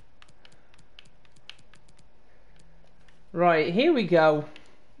 Right, here we go.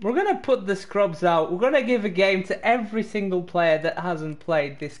 We're going to put the scrubs out. We're going to give a game to every single player that hasn't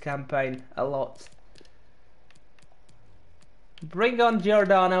played this campaign a lot. Bring on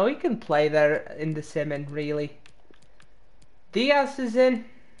Giordano. He can play there in the Simmon, really. Diaz is in.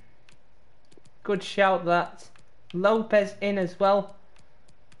 Good shout, that. Lopez in as well.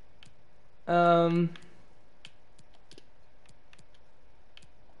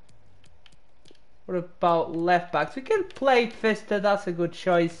 What about left backs? We can play Pfister, that's a good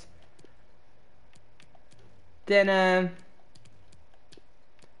choice. Then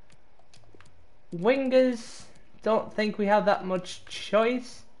wingers, don't think we have that much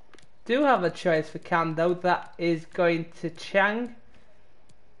choice. Do have a choice for Cam though, that is going to Chang.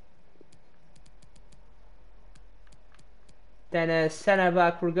 Then centre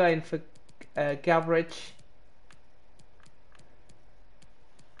back, we're going for Gavrich.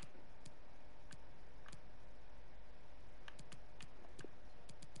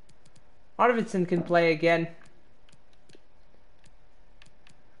 Arvidsson can play again.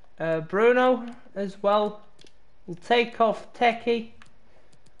 Bruno as well. We'll take off Teki.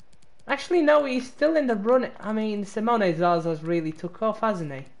 Actually, no, he's still in the run. I mean, Simone Zaza's really took off,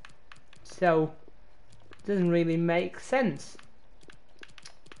 hasn't he? So, doesn't really make sense.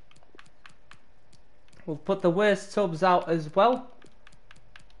 We'll put the worst subs out as well.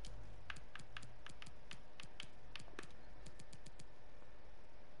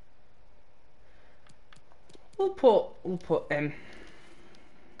 We'll put him.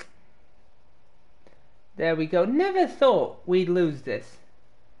 There we go. Never thought we'd lose this.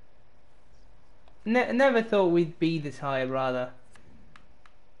 Never thought we'd be this high, rather.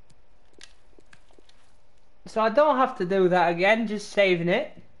 So I don't have to do that again, just saving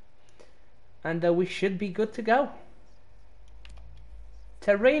it. And we should be good to go.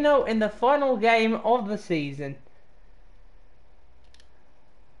 Torino in the final game of the season.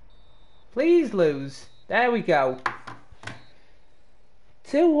 Please lose. There we go.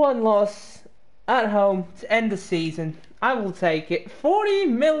 2-1 loss at home to end the season. I will take it. 40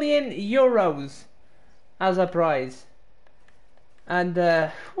 million euros as a prize. And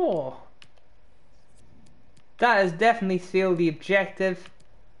that has definitely sealed the objective.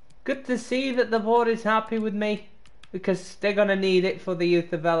 Good to see that the board is happy with me, because they're going to need it for the youth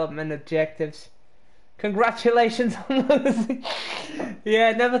development objectives. Congratulations on losing.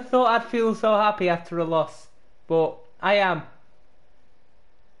 Yeah, never thought I'd feel so happy after a loss, but I am.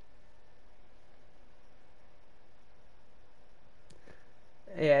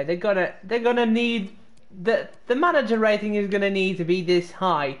 Yeah, they're gonna need the manager rating is gonna need to be this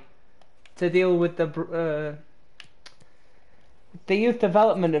high to deal with the youth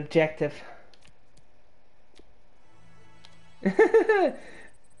development objective.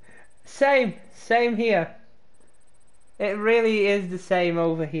 Same here. It really is the same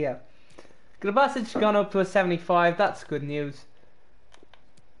over here. Grabasic's gone up to a 75. That's good news.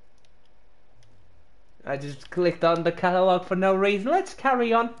 I just clicked on the catalogue for no reason. Let's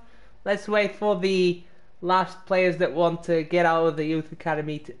carry on. Let's wait for the last players that want to get out of the youth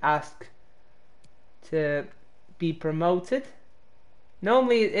academy to ask to be promoted.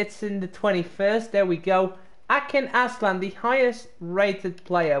 Normally it's in the 21st. There we go. Akin Aslan, the highest rated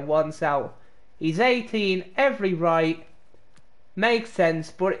player, wants out. He's 18, every right. Makes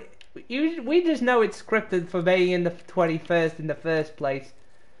sense, but we just know it's scripted for being in the 21st in the first place.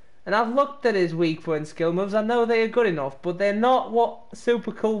 And I've looked at his weak foot and skill moves. I know they are good enough, but they're not what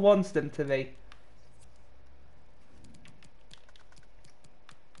Super Cool wants them to be.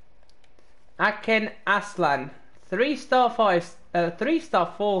 Akin Aslan, 3-star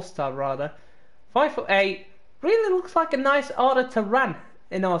 4-star rather. 5'8", really looks like a nice order to run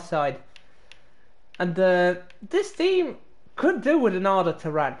in our side. And this team could do with an order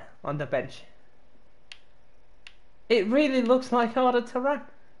to run on the bench. It really looks like harder to run.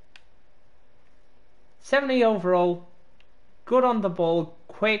 70 overall, good on the ball,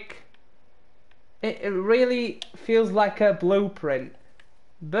 quick. It really feels like a blueprint.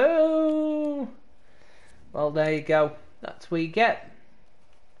 Boo! Well, there you go. That's what you get.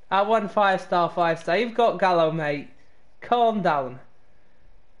 I won 5-star, 5-star. You've got Gallo, mate. Calm down.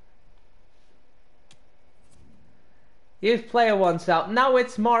 Youth player once out. Now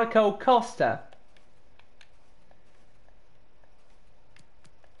it's Marco Costa.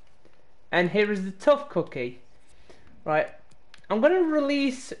 And here is the tough cookie. Right. I'm going to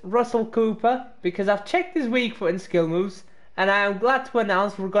release Russell Cooper because I've checked his weak foot and skill moves. And I am glad to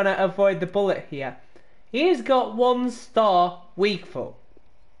announce we're going to avoid the bullet here. He's got 1-star weak foot.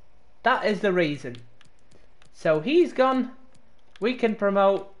 That is the reason. So he's gone. We can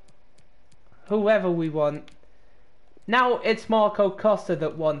promote whoever we want. Now it's Marco Costa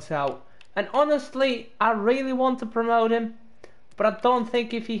that wants out. And honestly, I really want to promote him. But I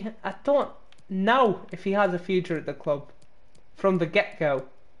don't know if he has a future at the club. From the get-go.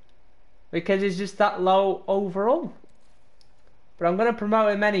 Because he's just that low overall. But I'm going to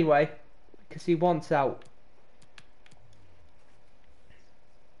promote him anyway. Because he wants out.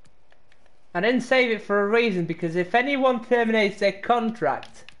 I didn't save it for a reason. Because if anyone terminates their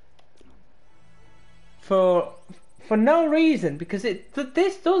contract for no reason, because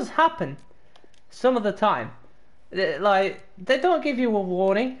this does happen some of the time. Like, they don't give you a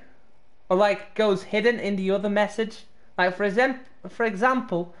warning, or like goes hidden in the other message. Like for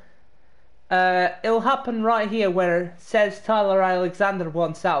example, it'll happen right here where it says Tyler Alexander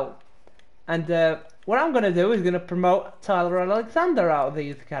wants out, and what I'm gonna do is gonna promote Tyler Alexander out of the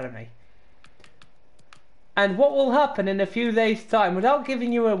youth academy. And what will happen in a few days' time, without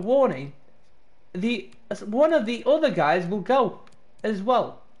giving you a warning, one of the other guys will go as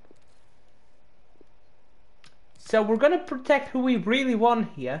well. So we're going to protect who we really want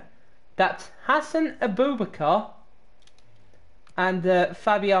here. That's Hassan Abubakar and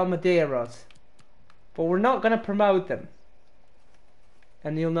Fabio Medeiros. But we're not going to promote them.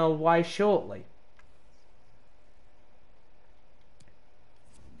 And you'll know why shortly.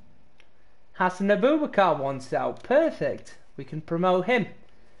 Hassan Abubakar wants out. Perfect. We can promote him.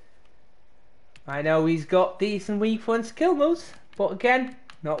 I know he's got decent weak foot and skill moves, but again,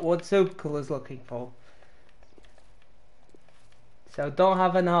 not what Supercool is looking for. So don't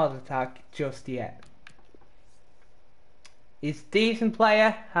have an heart attack just yet. He's a decent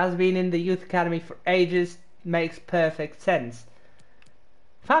player, has been in the youth academy for ages, makes perfect sense.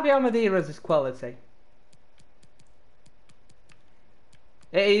 Fabio Medeiros is quality.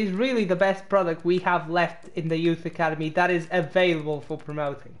 It is really the best product we have left in the youth academy that is available for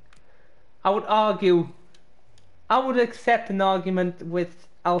promoting. I would accept an argument with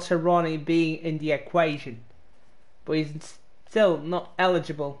Al Sharani being in the equation, but he's still not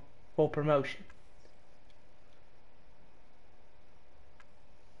eligible for promotion.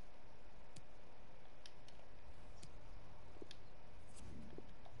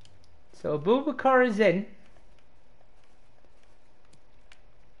 So Abubakar is in,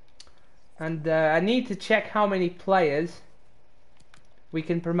 and I need to check how many players we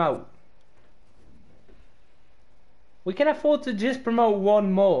can promote. We can afford to just promote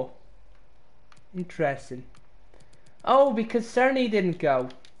one more. Interesting. Oh, because Cerny didn't go.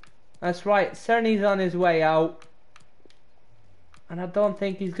 That's right, Cerny's on his way out. And I don't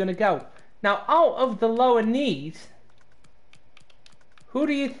think he's going to go. Now, out of the lower knees, who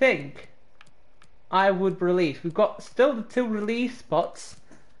do you think I would release? We've got still the 2 release spots.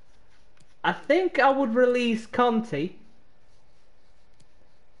 I think I would release Conti.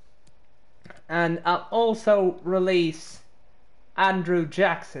 And I'll also release Andrew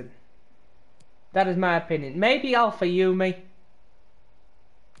Jackson. That is my opinion. Maybe Alpha Yumi.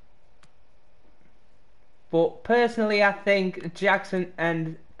 But personally, I think Jackson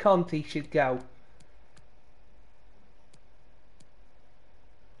and Conti should go.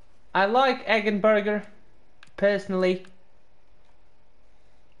 I like Eggenberger, personally.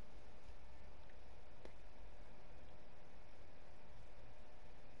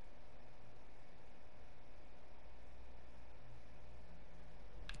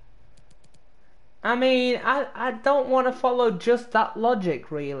 I mean, I don't want to follow just that logic,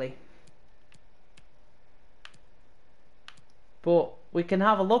 really. But we can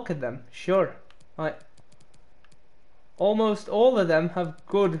have a look at them, sure. Like, almost all of them have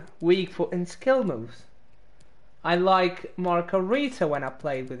good weak foot and skill moves. I like Marco Rita when I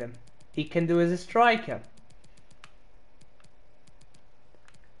played with him. He can do as a striker.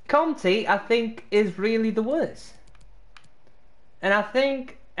 Conti, I think, is really the worst. And I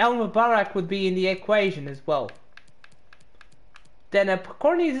think El Mubarak would be in the equation as well. Then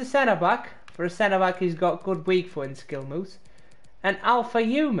Corny is a centre back. For a centre back, he's got good weak foot and skill moves. And Alpha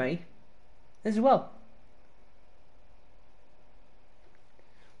Yumi as well.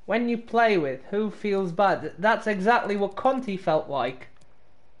 When you play with who feels bad, that's exactly what Conte felt like.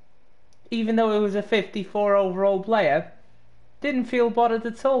 Even though he was a 54 overall player, didn't feel bothered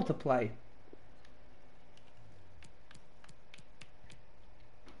at all to play.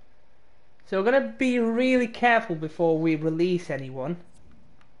 So we're going to be really careful before we release anyone.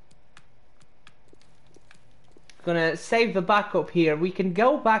 Gonna save the backup here. We can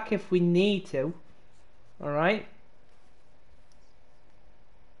go back if we need to. Alright.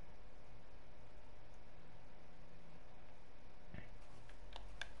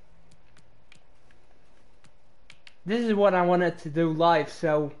 This is what I wanted to do live,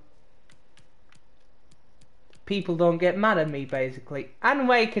 so people don't get mad at me, basically.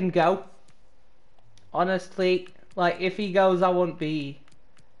 Anway can go. Honestly, like, if he goes, I won't be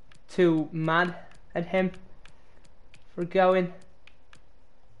too mad at him for going.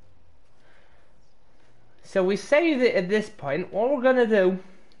 So we saved it at this point. What we're gonna do,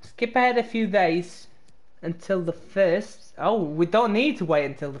 skip ahead a few days until the 1st. Oh, we don't need to wait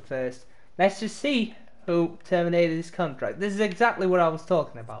until the 1st. Let's just see who terminated his contract. This is exactly what I was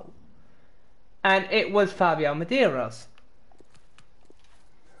talking about. And it was Fabio Medeiros.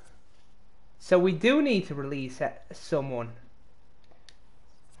 So we do need to release someone.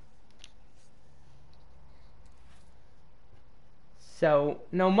 So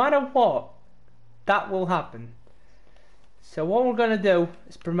no matter what, that will happen. So what we're going to do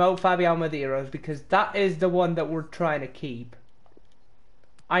is promote Fabio Medeiros because that is the one that we're trying to keep.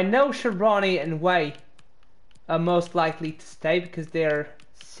 I know Sharani and Way are most likely to stay because they're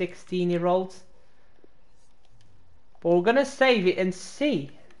 16-year-olds. But we're going to save it and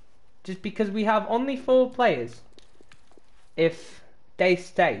see. Just because we have only 4 players. If they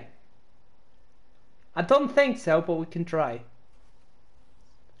stay. I don't think so, but we can try.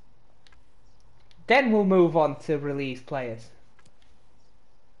 Then we'll move on to release players.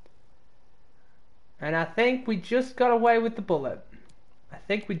 And I think we just got away with the bullet. I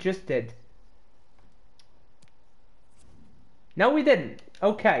think we just did. No, we didn't.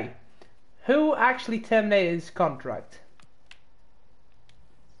 Okay. Who actually terminated his contract?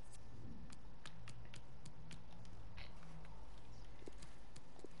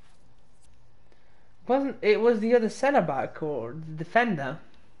 It was the other centre back or the defender.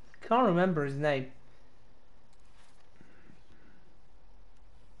 Can't remember his name.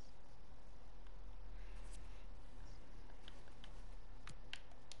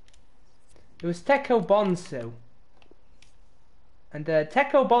 It was Teko Bonsu. And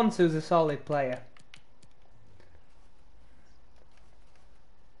Teko Bonsu is a solid player.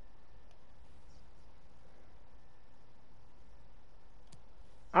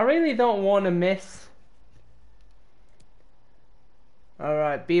 I really don't want to miss.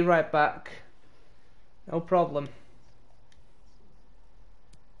 Alright, be right back. No problem.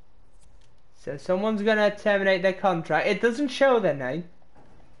 So someone's gonna terminate their contract. It doesn't show their name,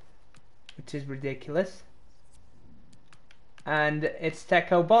 which is ridiculous. And it's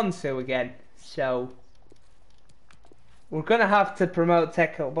Teko Bonsu again. So we're gonna have to promote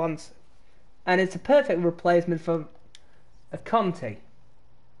Teko Bonsu. And it's a perfect replacement for a Conte.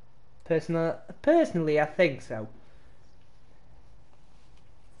 Personally, I think so.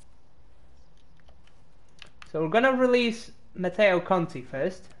 So we're gonna release Matteo Conti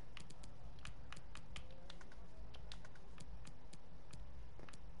first.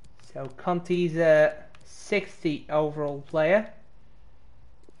 So Conti's a 60 overall player.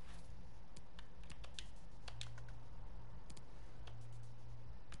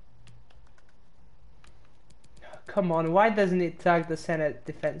 Come on, why doesn't it tag the center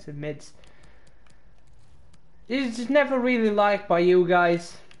defensive mids? He's just never really liked by you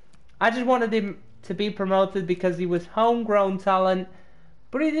guys. I just wanted him to be promoted because he was homegrown talent,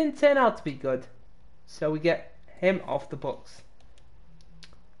 but he didn't turn out to be good. So we get him off the books.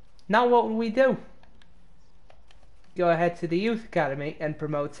 Now what will we do? Go ahead to the youth academy and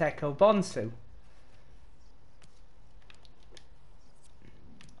promote Teko Bonsu.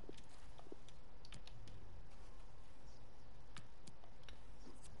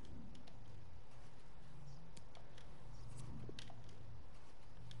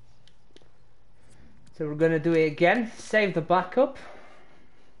 So we're going to do it again. Save the backup.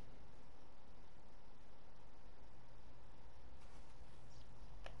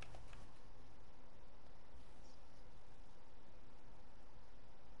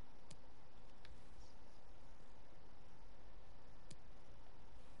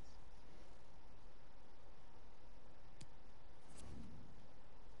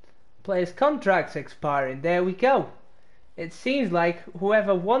 Players' contracts expiring. There we go. It seems like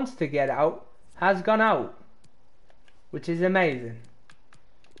whoever wants to get out has gone out, which is amazing.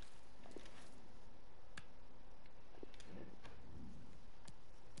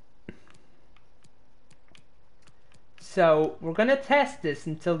 So we're going to test this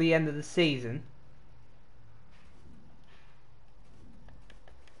until the end of the season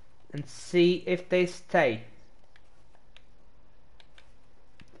and see if they stay.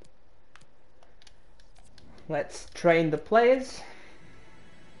 Let's train the players.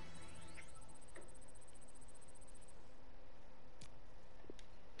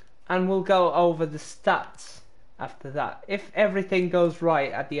 And we'll go over the stats after that. If everything goes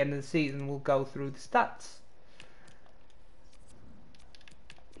right at the end of the season, we'll go through the stats.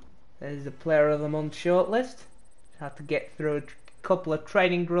 There's the player of the month shortlist. Have to get through a couple of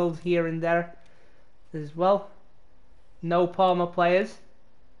training drills here and there as well. No Parma players,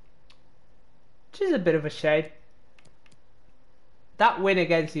 which is a bit of a shame. That win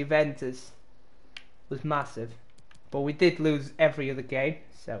against Juventus was massive, but we did lose every other game,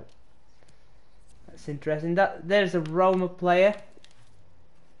 so that's interesting. There's a Roma player.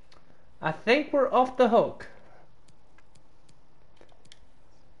 I think we're off the hook,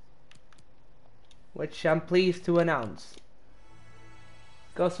 which I'm pleased to announce.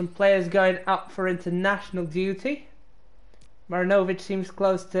 Got some players going up for international duty. Marinovic seems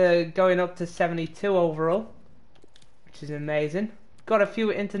close to going up to 72 overall, which is amazing. Got a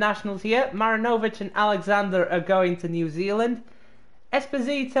few internationals here. Marinovic and Alexander are going to New Zealand.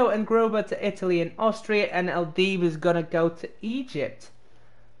 Esposito and Gruber to Italy and Austria, and Eldib is going to go to Egypt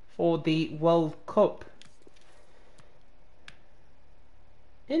for the World Cup.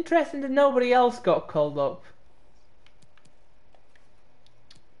 Interesting that nobody else got called up.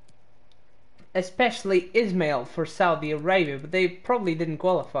 Especially Ismail for Saudi Arabia, but they probably didn't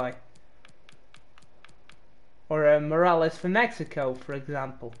qualify. Or Morales for Mexico, for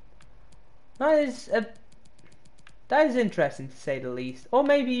example. That is interesting to say the least. Or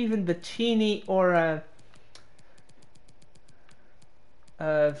maybe even Bacchini or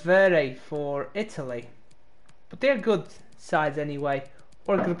Verde for Italy. But they're good sides anyway.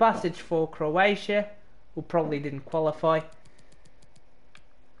 Or Grabasic for Croatia, who probably didn't qualify.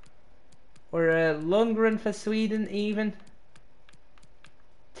 Or Lundgren for Sweden even.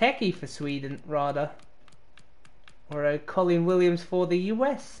 Teki for Sweden rather. Or Colin Williams for the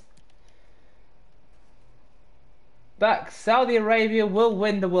US. But Saudi Arabia will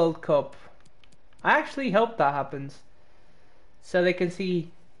win the World Cup. I actually hope that happens, so they can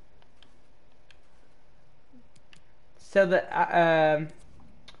see, so that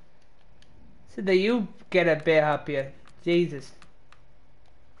you get a bit happier. Jesus.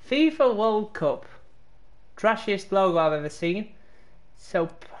 FIFA World Cup. Trashiest logo I've ever seen. So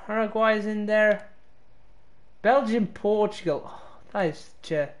Paraguay's in there. Belgium, Portugal. Oh, that is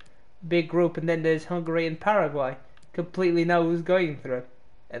such a big group. And then there's Hungary and Paraguay. Completely know who's going through.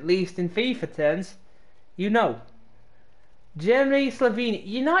 At least in FIFA terms, you know. Germany, Slovenia.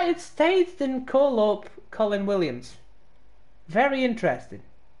 United States didn't call up Colin Williams. Very interesting.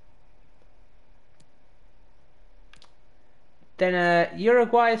 Then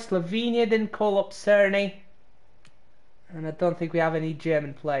Uruguay, Slovenia didn't call up Cerny. And I don't think we have any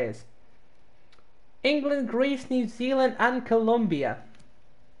German players. England, Greece, New Zealand and Colombia.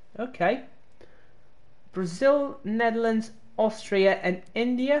 Okay. Brazil, Netherlands, Austria and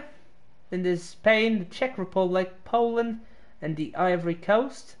India. Then there's Spain, the Czech Republic, Poland and the Ivory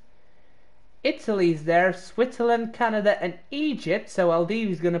Coast. Italy's there, Switzerland, Canada and Egypt. So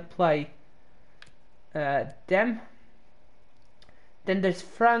Aldivi's going to play them. Then there's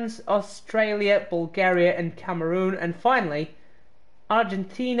France, Australia, Bulgaria and Cameroon. And finally,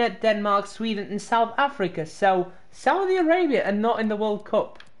 Argentina, Denmark, Sweden and South Africa. So Saudi Arabia are not in the World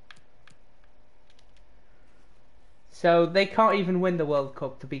Cup. So they can't even win the World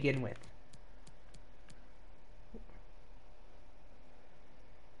Cup to begin with.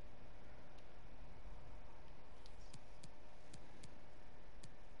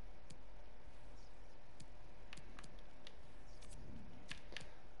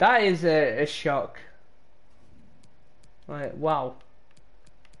 That is a shock. Like, wow.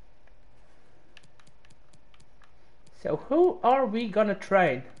 So who are we gonna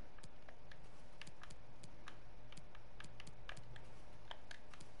train?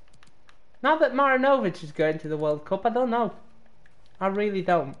 Now that Marinovic is going to the World Cup, I don't know. I really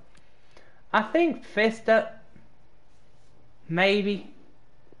don't. I think Fista, maybe,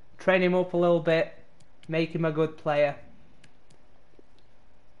 train him up a little bit, make him a good player.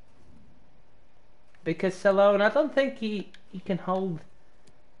 Because Salone, I don't think he can hold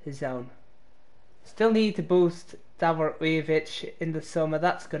his own. Still need to boost Davorkovic in the summer.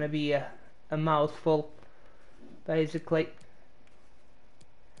 That's going to be a mouthful, basically.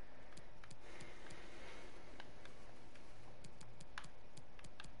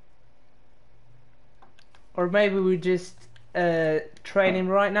 Or maybe we just train him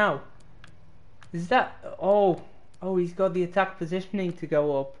right now. Is that... Oh, he's got the attack positioning to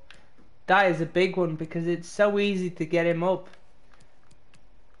go up. That is a big one because it's so easy to get him up.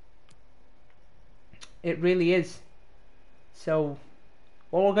 It really is. So,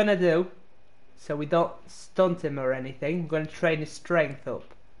 what we're going to do, so we don't stunt him or anything, we're going to train his strength up.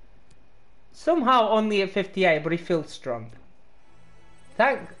 Somehow only at 58, but he feels strong.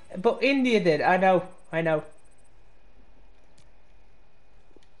 But India did, I know.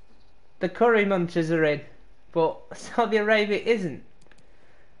 The curry munchers are in, but Saudi Arabia isn't.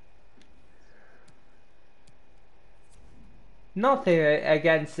 Nothing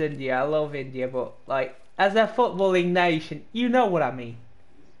against India, I love India, but like, as a footballing nation, you know what I mean.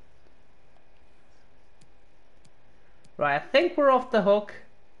 Right, I think we're off the hook,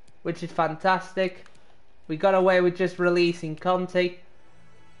 which is fantastic. We got away with just releasing Conte.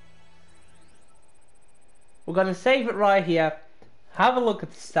 We're going to save it right here, have a look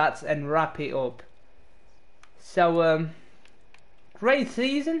at the stats and wrap it up. So, great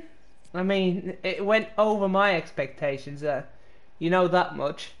season. I mean, it went over my expectations, you know that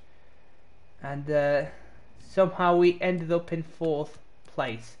much. And somehow we ended up in 4th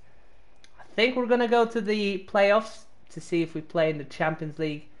place. I think we're going to go to the playoffs to see if we play in the Champions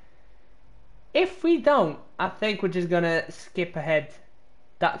League. If we don't, I think we're just going to skip ahead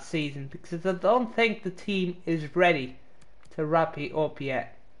that season, because I don't think the team is ready to wrap it up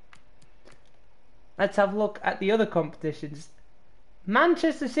yet. Let's have a look at the other competitions.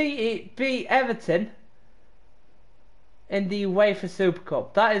 Manchester City beat Everton in the UEFA Super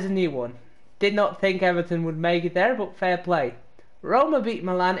Cup. That is a new one. Did not think Everton would make it there, but fair play. Roma beat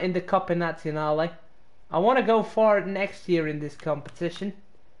Milan in the Coppa Nazionale. I want to go forward next year in this competition.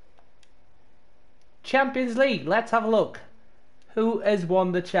 Champions League, let's have a look. Who has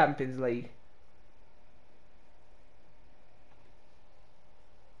won the Champions League?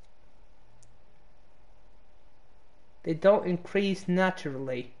 They don't increase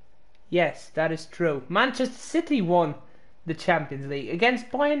naturally. Yes, that is true. Manchester City won the Champions League against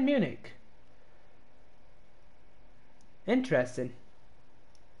Bayern Munich. Interesting.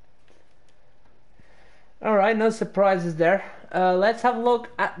 Alright, no surprises there. Let's have a look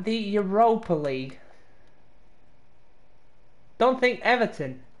at the Europa League. Don't think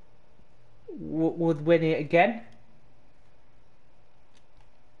Everton would win it again.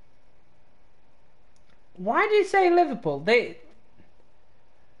 Why do you say Liverpool? They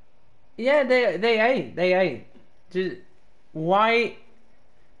ain't. Just why?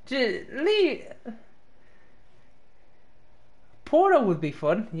 Just leave. Porto would be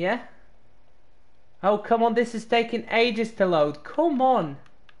fun, yeah. Oh come on, this is taking ages to load. Come on.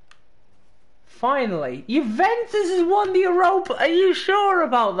 Finally, Juventus has won the Europa. Are you sure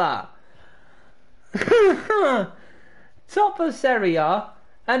about that? Top of Serie A,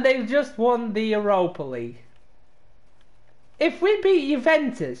 and they've just won the Europa League. If we beat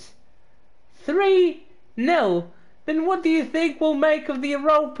Juventus 3-0, then what do you think we'll make of the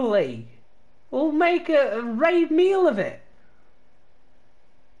Europa League? We'll make a raid meal of it.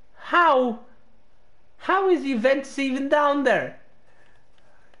 How is Juventus even down there?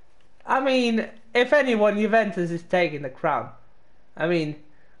 I mean, if anyone, Juventus is taking the crown. I mean,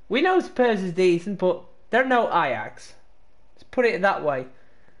 we know Spurs is decent, but they're no Ajax. Let's put it that way.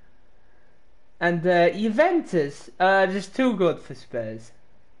 And Juventus are just too good for Spurs.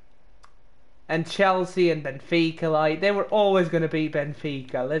 And Chelsea and Benfica, like, they were always going to beat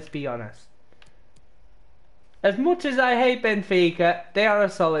Benfica, let's be honest. As much as I hate Benfica, they are a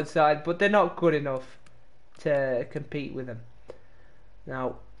solid side, but they're not good enough to compete with them.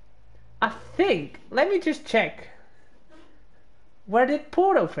 Now, I think, let me just check. Where did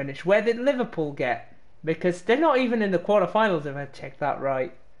Porto finish? Where did Liverpool get? Because they're not even in the quarterfinals, if I checked that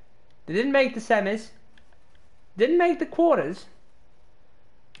right. They didn't make the semis. Didn't make the quarters.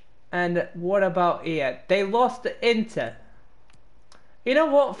 And what about here? They lost to Inter. You know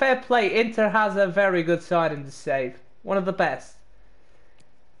what? Fair play. Inter has a very good side in the save. One of the best.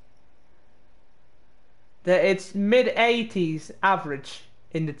 It's mid-80s average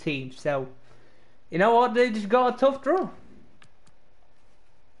in the team. So, you know what? They just got a tough draw.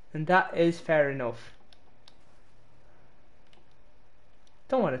 And that is fair enough.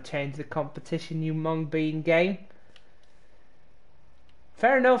 Don't want to change the competition, you mung bean game.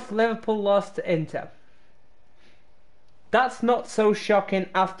 Fair enough, Liverpool lost to Inter. That's not so shocking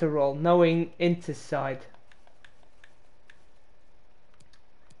after all, knowing Inter's side.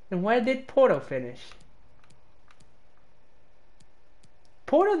 And where did Porto finish?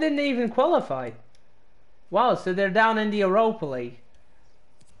 Porto didn't even qualify. Wow, so they're down in the Europa League.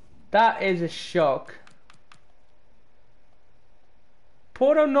 That is a shock.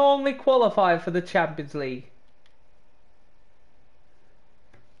 Porto normally qualify for the Champions League.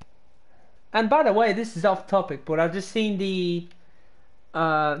 And by the way, this is off topic, but I've just seen the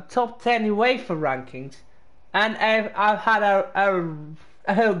top 10 UEFA rankings, and I've had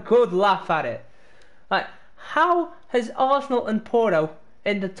a good laugh at it. Like, how has Arsenal and Porto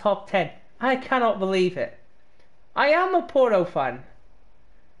in the top 10? I cannot believe it. I am a Porto fan.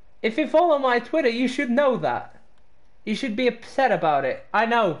 If you follow my Twitter, you should know that. You should be upset about it. I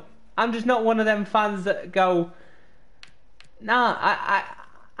know. I'm just not one of them fans that go, nah, I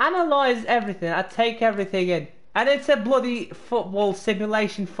analyse everything. I take everything in. And it's a bloody football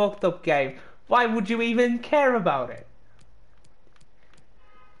simulation fucked up game. Why would you even care about it?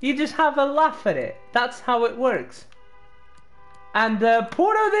 You just have a laugh at it. That's how it works. And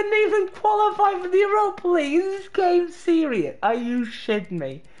Porto didn't even qualify for the Europa League. Is this game serious? Are you shitting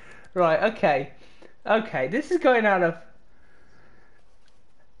me? Right, okay. Okay, this is going out of...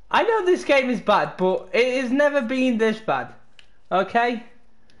 I know this game is bad, but it has never been this bad. Okay?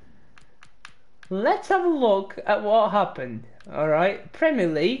 Let's have a look at what happened. Alright, Premier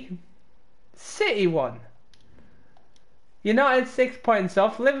League. City won. United 6 points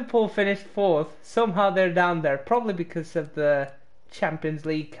off. Liverpool finished 4th. Somehow they're down there. Probably because of the Champions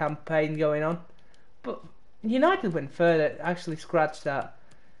League campaign going on. But United went further. Actually scratched that.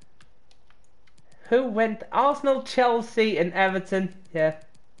 Who went? Arsenal, Chelsea and Everton. Yeah.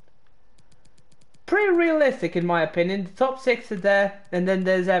 Pretty realistic in my opinion. The top 6 are there. And then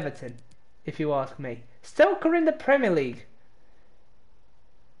there's Everton. If you ask me. Stoke are in the Premier League.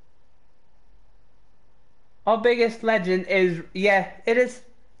 Our biggest legend is, yeah, it is.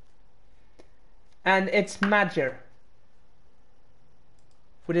 And it's Major.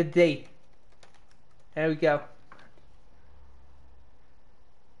 With a D. There we go.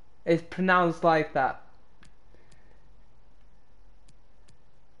 It's pronounced like that.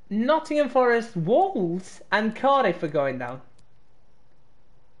 Nottingham Forest, Wolves and Cardiff are going down.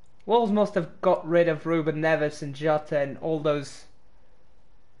 Wolves must have got rid of Ruben Neves and Jota and all those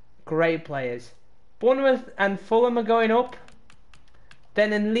great players. Bournemouth and Fulham are going up.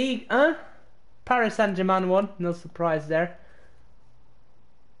 Then in League 1, Paris Saint-Germain won. No surprise there.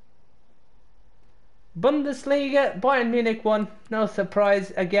 Bundesliga, Bayern Munich won. No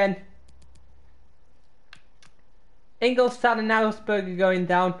surprise again. Ingolstadt and Augsburg are going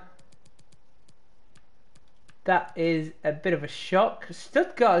down. That is a bit of a shock.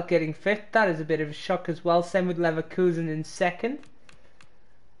 Stuttgart getting 5th. That is a bit of a shock as well. Same with Leverkusen in 2nd.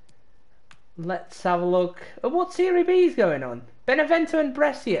 Let's have a look at what Serie B is going on. Benevento and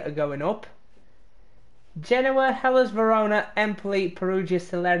Brescia are going up. Genoa, Hellas Verona, Empoli, Perugia,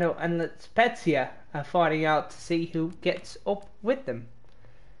 Salerno and La Spezia are fighting out to see who gets up with them.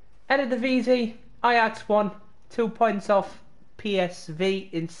 Eredivisie, Ajax won, 2 points off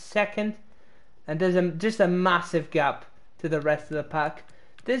PSV in 2nd. And there's just a massive gap to the rest of the pack.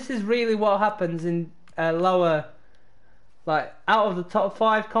 This is really what happens in a lower... Like, out of the top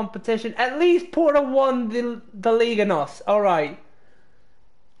 5 competition, at least Porto won the Liga NOS. Alright.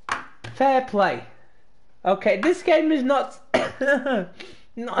 Fair play. Okay, this game is not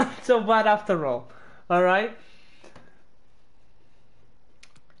not so bad after all. Alright.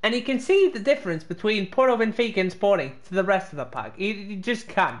 And you can see the difference between Porto, Benfica and Sporting to the rest of the pack. You just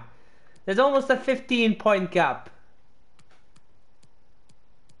can. There's almost a 15-point gap.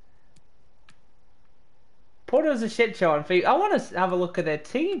 Porto's a shit show on FIFA. I want to have a look at their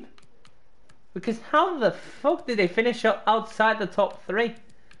team. Because how the fuck did they finish up outside the top 3?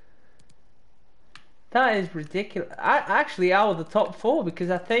 That is ridiculous. Actually out of the top 4,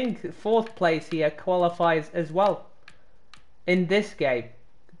 because I think 4th place here qualifies as well. In this game.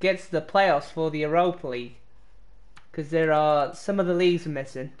 Gets the playoffs for the Europa League. Because there are some of the leagues are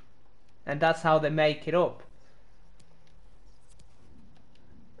missing. And that's how they make it up.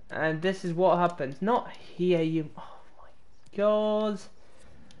 And this is what happens. Not here, you... Oh my god.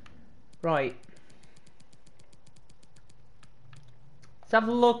 Right. Let's have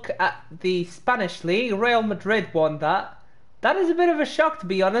a look at the Spanish league. Real Madrid won that. That is a bit of a shock, to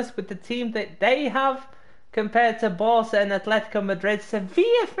be honest, with the team that they have compared to Barca and Atletico Madrid.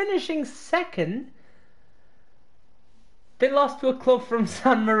 Sevilla finishing 2nd. They lost to a club from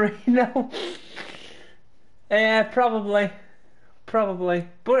San Marino. Yeah, probably.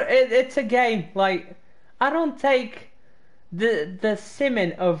 But it's a game. Like, I don't take the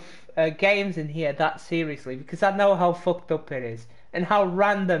simming of games in here that seriously because I know how fucked up it is and how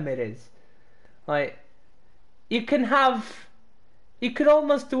random it is. Like you can have, you could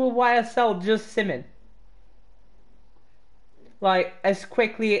almost do a YSL just simming, like as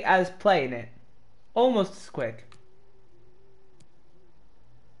quickly as playing it, almost as quick.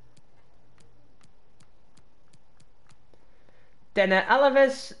 Then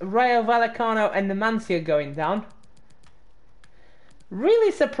Alaves, Rayo Vallecano, and Numancia going down.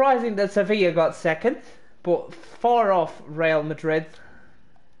 Really surprising that Sevilla got second, but far off Real Madrid.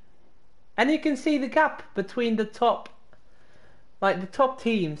 And you can see the gap between the top, like the top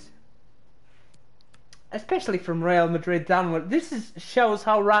teams, especially from Real Madrid downward. Shows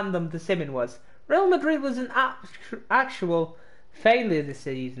how random the simming was. Real Madrid was an actual failure this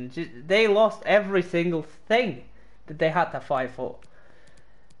season. They lost every single thing that they had to fight for.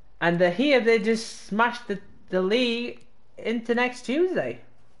 And here they just smashed the league into next Tuesday.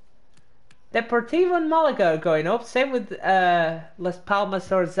 Deportivo and Malaga are going up. Same with Las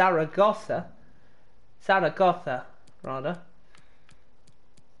Palmas or Zaragoza. Zaragoza, rather.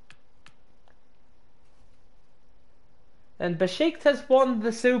 And Besiktas won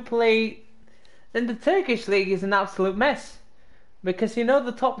the Super League. Then the Turkish league is an absolute mess. Because you know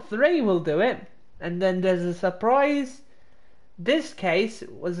the top three will do it. And then there's a surprise. This case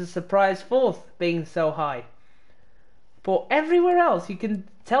was a surprise fourth being so high. But everywhere else you can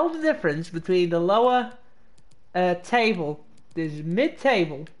tell the difference between the lower table, there's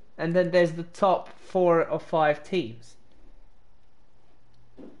mid-table, and then there's the top 4 or 5 teams.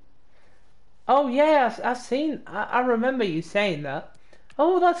 Oh yeah, I've seen, I remember you saying that.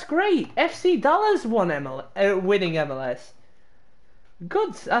 Oh, that's great. FC Dallas won winning MLS.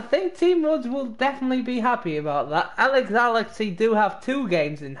 Good. I think Team Rhodes will definitely be happy about that. Alexi do have 2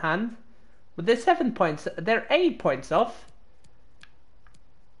 games in hand. But they're 7 points. They're 8 points off.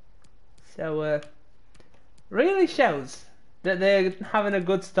 So, really shows that they're having a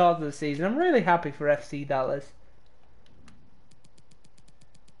good start to the season. I'm really happy for FC Dallas.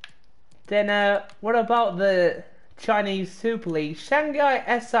 Then, what about the Chinese Super League? Shanghai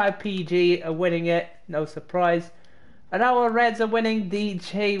SIPG are winning it. No surprise. And our Reds are winning the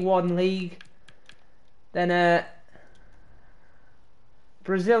J1 League. Then,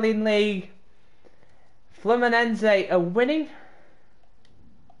 Brazilian League. Fluminense are winning.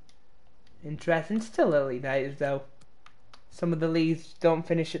 Interesting. Still early days though. Some of the leagues don't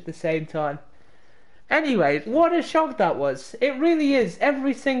finish at the same time. Anyway, what a shock that was. It really is.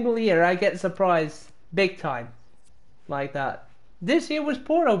 Every single year I get surprised big time like that. This year was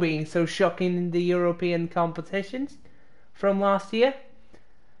Porto being so shocking in the European competitions from last year.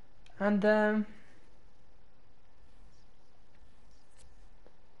 And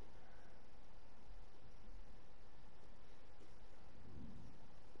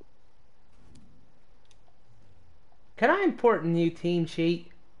can I import a new team sheet?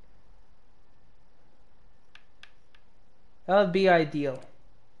 That would be ideal.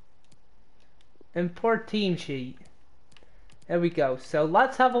 Import team sheet. There we go. So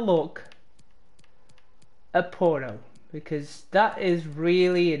let's have a look at Porto, because that is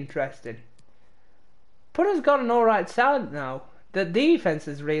really interesting. Porto's got an alright side now. The defense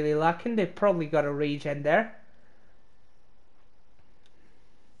is really lacking. They've probably got a regen there.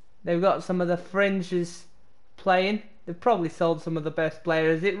 They've got some of the fringes playing. They've probably sold some of the best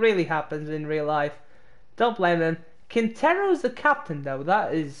players. It really happens in real life. Don't blame them. Quintero's the captain though.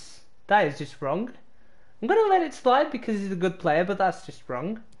 That is just wrong. I'm going to let it slide because he's a good player, but that's just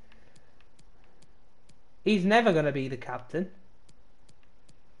wrong. He's never going to be the captain.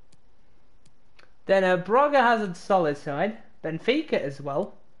 Then Braga has a solid side. Benfica as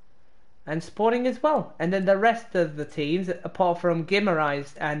well. And Sporting as well. And then the rest of the teams, apart from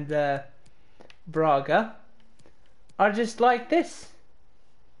Guimarães and Braga, are just like this.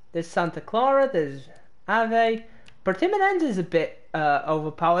 There's Santa Clara, there's Ave. Portimonense is a bit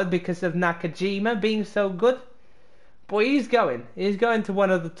overpowered because of Nakajima being so good. But he's going to one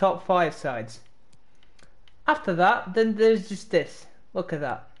of the top 5 sides. After that, then there's just this. Look at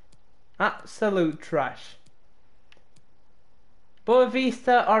that. Absolute trash.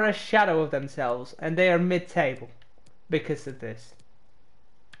 Boavista are a shadow of themselves, and they are mid-table because of this.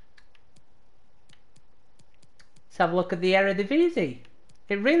 Let's have a look at the Eredivisie.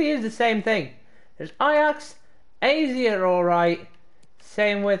 It really is the same thing. There's Ajax, AZ are alright.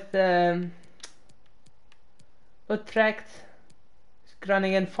 Same with Utrecht,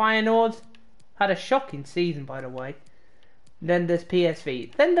 Groningen, Feyenoord. Had a shocking season, by the way. Then there's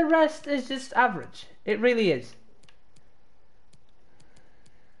PSV. Then the rest is just average. It really is.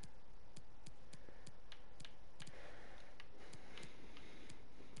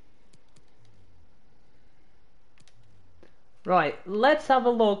 Right, let's have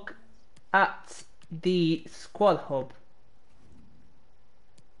a look at the squad hub.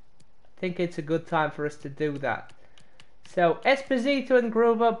 I think it's a good time for us to do that. So Esposito and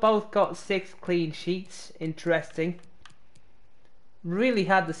Gruber both got 6 clean sheets. Interesting. Really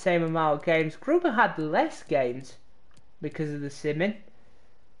had the same amount of games. Gruber had less games because of the simming,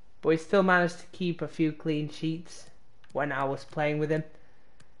 but he still managed to keep a few clean sheets when I was playing with him.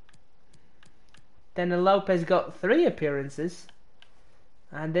 Then Lopez got 3 appearances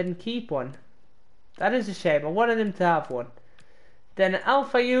and didn't keep one. That is a shame. I wanted him to have one. Then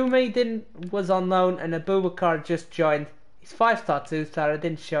Al-Fayumi was on loan, and Abubakar just joined. He's 5-star, 2-star. I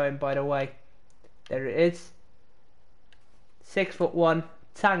didn't show him, by the way. There it is. 6'1",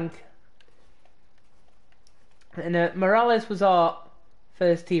 tank. And Morales was our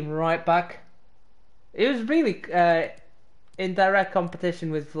first team right back. It was really in direct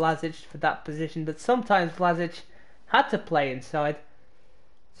competition with Vlasic for that position, but sometimes Vlasic had to play inside,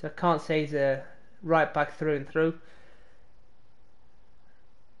 so I can't say he's a right back through and through.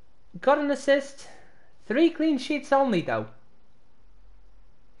 Got an assist, 3 clean sheets only though.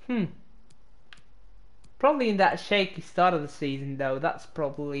 Probably in that shaky start of the season though, that's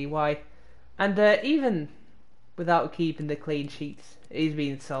probably why. And even without keeping the clean sheets, he's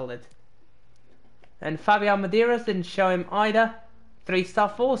been solid. And Fabian Medeiros didn't show him either. 3-star,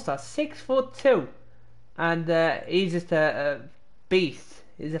 4-star, 6'2", and he's just a beast.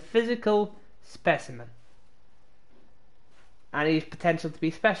 He's a physical specimen, and he's potential to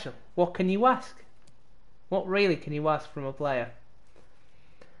be special. What can you ask? What really can you ask from a player?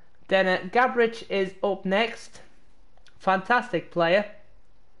 Then Gabric is up next. Fantastic player.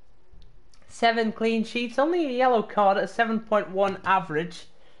 7 clean sheets, only a yellow card at a 7.1 average.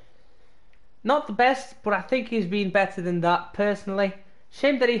 Not the best, but I think he's been better than that personally.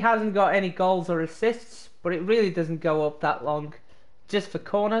 Shame that he hasn't got any goals or assists, but it really doesn't go up that long, just for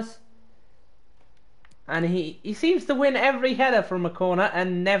corners. And he seems to win every header from a corner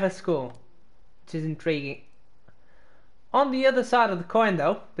and never score, which is intriguing. On the other side of the coin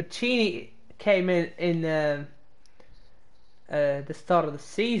though, Boccini came in the start of the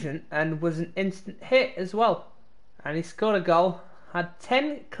season and was an instant hit as well. And he scored a goal, had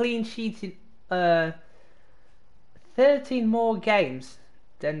 10 clean sheets in 13 more games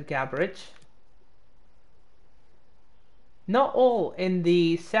than Gabric. Not all in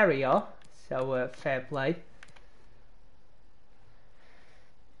the Serie A, so fair play.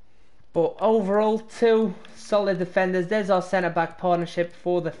 But overall, 2 solid defenders. There's our centre-back partnership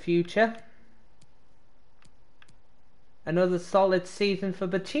for the future. Another solid season for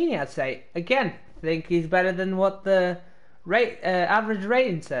Boccini, I'd say. Again, I think he's better than what the average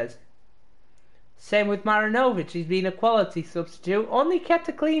rating says. Same with Marinovic. He's been a quality substitute. Only kept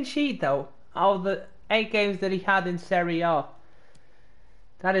a clean sheet though, out of the 8 games that he had in Serie A.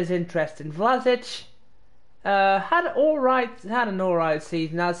 That is interesting. Vlasic had an alright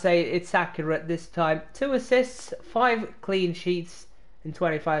season. I'd say it's accurate this time. 2 assists, 5 clean sheets in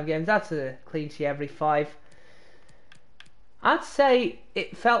 25 games. That's a clean sheet every 5. I'd say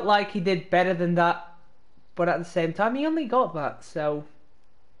it felt like he did better than that, but at the same time he only got that, so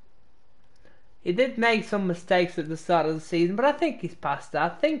he did make some mistakes at the start of the season, but I think he's past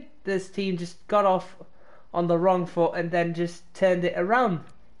that. I think this team just got off on the wrong foot and then just turned it around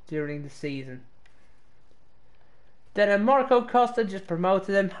during the season. Then Marco Costa just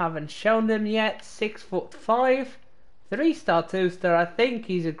promoted him, haven't shown him yet. 6'5", 3-star, 2-star. I think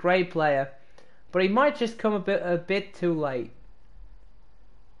he's a great player, but he might just come a bit too late.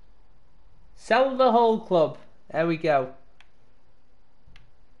 Sell the whole club. There we go.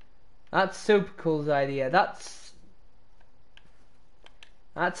 That's Super Cool's idea. That's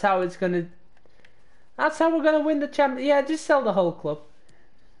how it's gonna. That's how we're gonna win the champion. Yeah, just sell the whole club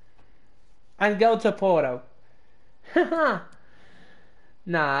and go to Porto.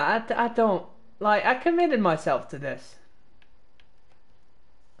 Nah, I don't like. I committed myself to this.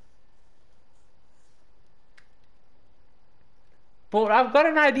 But I've got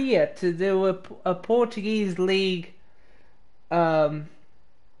an idea to do a Portuguese league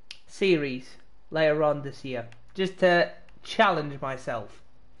series later on this year, just to challenge myself.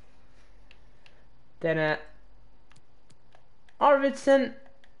 Then Arvidsson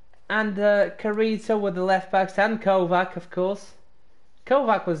and Carrizo were the left backs, and Kovac, of course.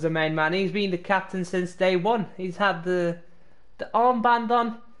 Kovac was the main man. He's been the captain since day one. He's had the armband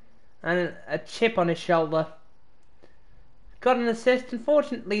on and a chip on his shoulder. Got an assist.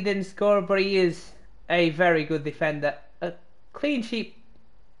 Unfortunately didn't score, but he is a very good defender. A clean sheet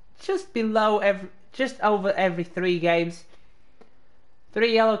just over every 3 games.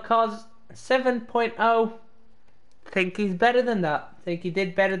 3 yellow cards, 7.0. think he's better than that. Think he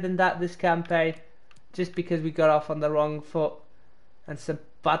did better than that this campaign, just because we got off on the wrong foot and some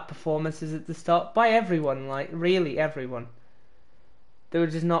bad performances at the start by everyone, like really everyone. They were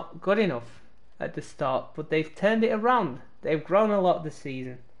just not good enough at the start, but they've turned it around. They've grown a lot this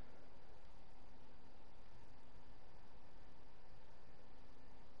season.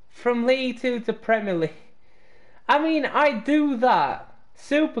 From League 2 to Premier League. I mean, I do that.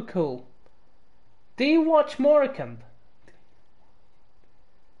 Super cool. Do you watch Morecambe?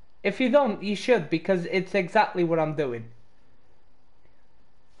 If you don't, you should, because it's exactly what I'm doing.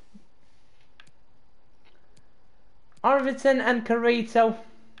 Arvidsson and Carito,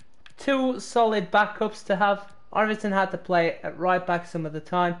 two solid backups to have. Arvidsson had to play at right back some of the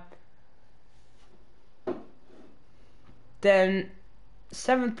time. Then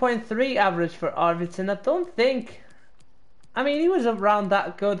 7.3 average for Arvidsson. I don't think... I mean, he was around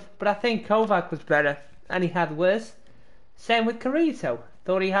that good, but I think Kovac was better, and he had worse. Same with Carito.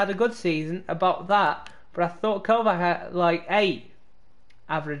 Thought he had a good season, about that, but I thought Kovac had like 8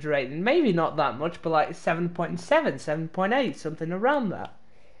 average rating. Maybe not that much, but like 7.7, 7.8, something around that.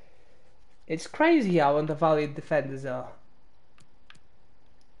 It's crazy how undervalued defenders are.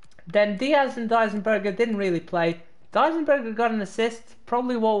 Then Diaz and Dijsselberger didn't really play. Dijsselberger got an assist,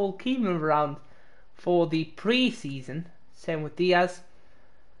 probably what will keep him around for the pre-season. Same with Diaz,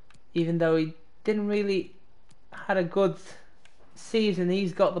 even though he didn't really had a good season,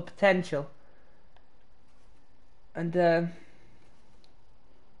 he's got the potential. And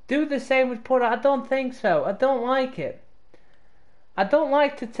do the same with Porto? I don't think so. I don't like it. I don't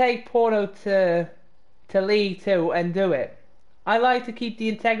like to take Porto to League 2 and do it. I like to keep the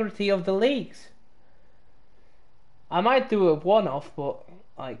integrity of the leagues. I might do a one-off, but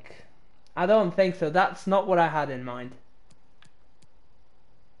like, I don't think so. That's not what I had in mind.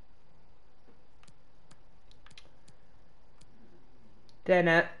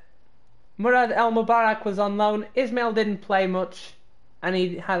 Then Murad El Mubarak was on loan. Ismail didn't play much, and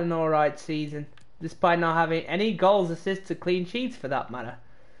he had an alright season, despite not having any goals, assists, or clean sheets for that matter.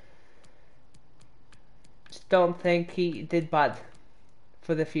 Just don't think he did bad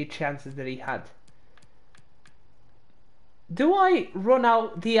for the few chances that he had. Do I run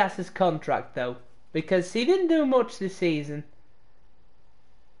out Diaz's contract though? Because he didn't do much this season.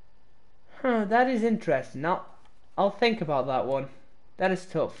 That is interesting. I'll think about that one. That is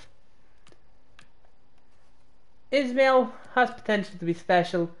tough. Ismail has potential to be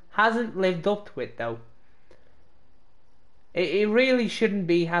special. Hasn't lived up to it though. It really shouldn't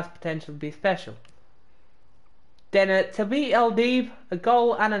be has potential to be special. Then Tabi El Deeb, a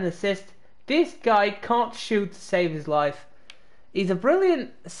goal and an assist. This guy can't shoot to save his life. He's a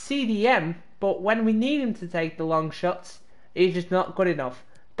brilliant CDM, but when we need him to take the long shots, he's just not good enough.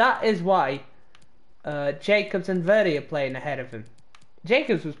 That is why Jacobs and Verdi are playing ahead of him.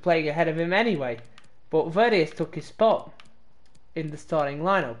 Jacobs was playing ahead of him anyway, but Verdi took his spot in the starting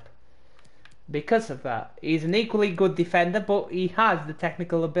lineup. Because of that, he's an equally good defender, but he has the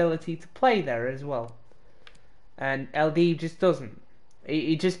technical ability to play there as well. And LD just doesn't.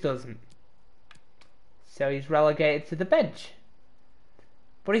 He just doesn't. So he's relegated to the bench.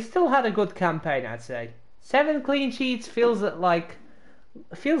 But he still had a good campaign, I'd say. 7 clean sheets feels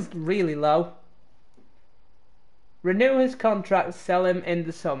really low. Renew his contract, sell him in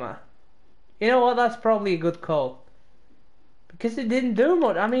the summer. You know what, that's probably a good call. Because it didn't do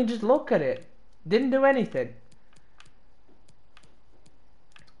much. I mean, just look at it. Didn't do anything.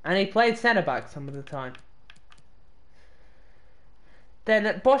 And he played centre back some of the time. Then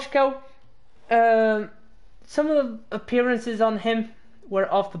at Boschko, some of the appearances on him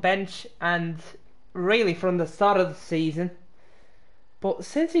were off the bench and really from the start of the season. But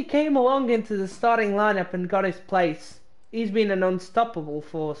since he came along into the starting lineup and got his place, he's been an unstoppable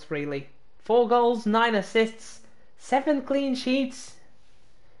force, really. 4 goals, 9 assists, 7 clean sheets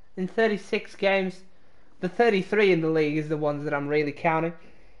in 36 games. The 33 in the league is the ones that I'm really counting.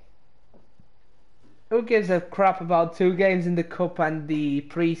 Who gives a crap about 2 games in the cup and the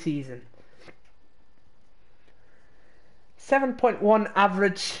pre-season? 7.1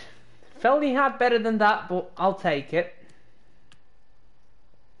 average. Felt he had better than that, but I'll take it.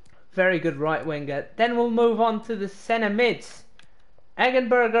 Very good right winger. Then we'll move on to the centre mids.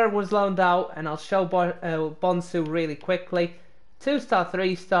 Eggenberger was loaned out, and I'll show Bonsu really quickly. 2-star,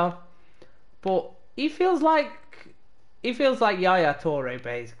 3-star, but he feels like Yaya Toure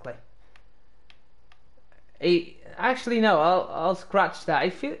basically. I'll scratch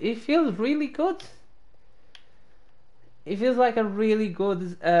that. He feels really good. He feels like a really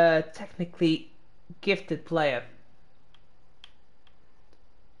good, technically gifted player.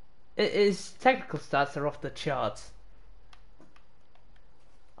 His technical stats are off the charts.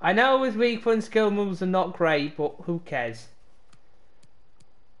 I know his weak foot and skill moves are not great, but who cares?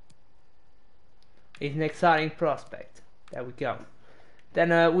 He's an exciting prospect. There we go.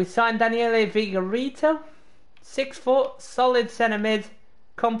 Then we signed Daniele Vigarito. 6 foot, solid centre mid,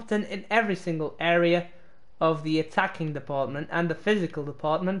 competent in every single area of the attacking department and the physical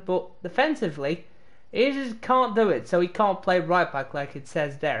department, but defensively, he just can't do it, so he can't play right back like it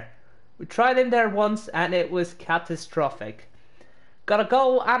says there. We tried him there once and it was catastrophic. Got a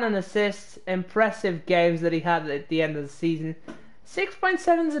goal and an assist, impressive games that he had at the end of the season.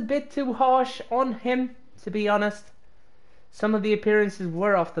 6.7 is a bit too harsh on him, to be honest. Some of the appearances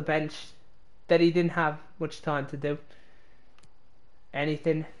were off the bench that he didn't have much time to do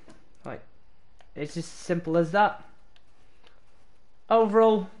anything. Like, it's just simple as that.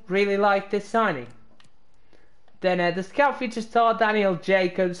 Overall, really like this signing. Then the scout feature star Daniel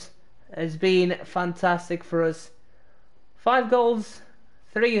Jacobs has been fantastic for us. 5 goals,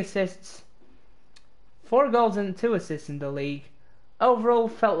 3 assists, 4 goals and 2 assists in the league. Overall,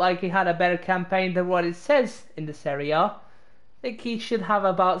 felt like he had a better campaign than what it says in the Serie A. I think he should have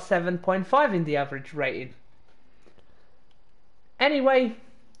about 7.5 in the average rating. Anyway,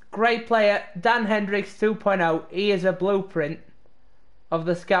 great player, Dan Hendricks 2.0. He is a blueprint of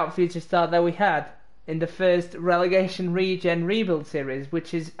the scout future star that we had in the first Relegation Regen rebuild series,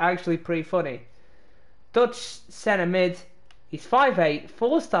 which is actually pretty funny. Dutch centre mid, he's 5'8",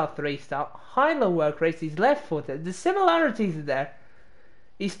 4-star, 3-star, high low work rates, he's left footed. The similarities are there.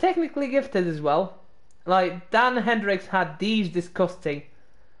 He's technically gifted as well. Like, Dan Hendricks had these disgusting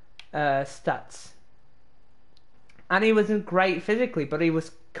stats. And he wasn't great physically, but he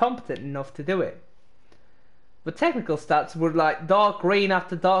was competent enough to do it. The technical stats were like dark green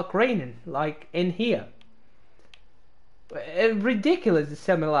after dark green, like in here. Ridiculous, the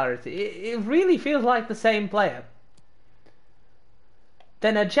similarity. It really feels like the same player.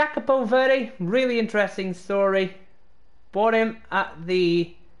 Then a Jacopo Verdi, really interesting story. Bought him at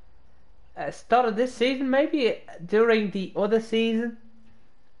the start of this season, maybe during the other season.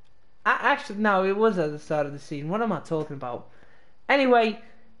 Actually, no, it was at the start of the season. What am I talking about? Anyway,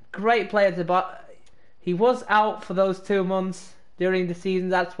 great player to buy. He was out for those 2 months during the season.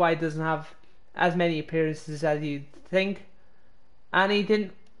 That's why he doesn't have as many appearances as you'd think. And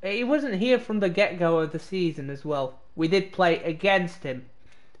he wasn't here from the get-go of the season as well. We did play against him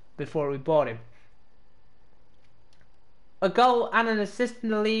before we bought him. A goal and an assist in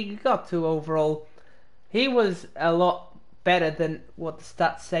the league. He got 2 overall. He was a lot better than what the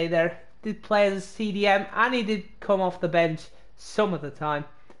stats say there. Did play as a CDM and he did come off the bench some of the time.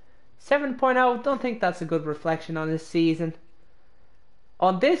 7.0, don't think that's a good reflection on this season.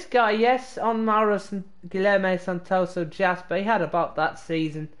 On this guy, yes, on Mauro Guilherme Santoso Jasper, he had about that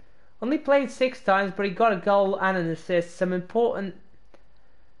season. Only played 6 times, but he got a goal and an assist. Some important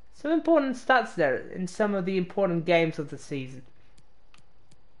stats there in some of the important games of the season.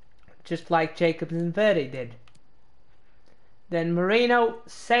 Just like Jacobs and Verdi did. Then Marino,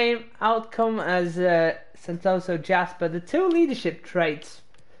 same outcome as Santoso Jasper. The 2 leadership traits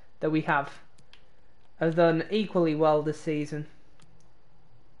that we have done equally well this season.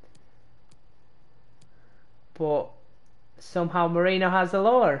 But somehow Marino has a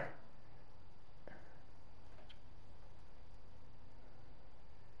lower.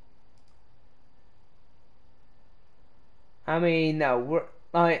 I mean, no,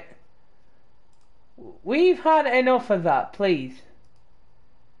 we've had enough of that, please.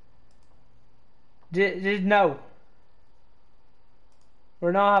 Just no.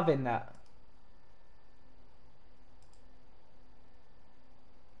 We're not having that.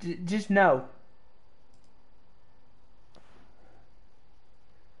 Just no.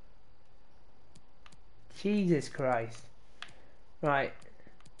 Jesus Christ. Right.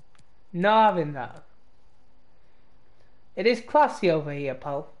 Not having that. It is classy over here,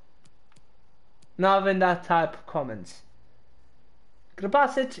 pal. Not having that type of comments.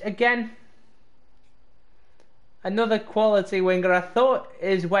 Grabasic, again. Another quality winger. I thought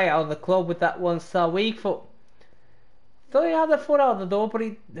his way out of the club with that 1-star weak foot. Thought he had the foot out the door, but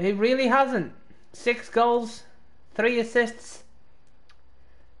he really hasn't. 6 goals, 3 assists.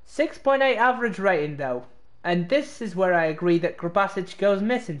 6.8 average rating though. And this is where I agree that Grabasic goes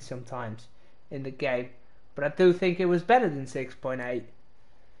missing sometimes in the game. But I do think it was better than 6.8.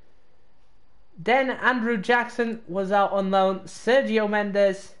 Then Andrew Jackson was out on loan. Sergio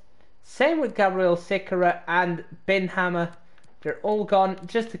Mendes. Same with Gabriel Sikora and Bin Hammer. They're all gone.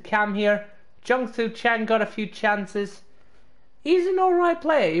 Just a cam here. Jung-Soo Chang got a few chances. He's an alright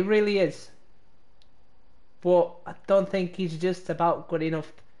player. He really is. But I don't think he's just about good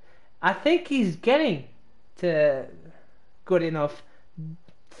enough I think he's getting to good enough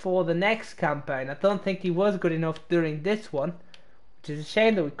for the next campaign. I don't think he was good enough during this one, which is a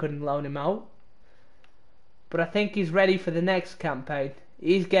shame that we couldn't loan him out. But I think he's ready for the next campaign.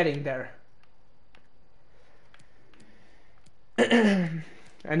 He's getting there.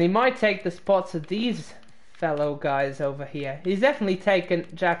 And he might take the spots of these fellow guys over here. He's definitely taken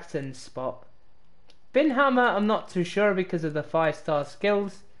Jackson's spot. Binhammer, I'm not too sure because of the 5-star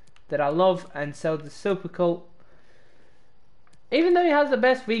skills that I love, and so the super cult. Even though he has the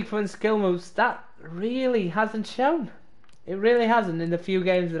best weak foot and skill moves, that really hasn't shown. It really hasn't in the few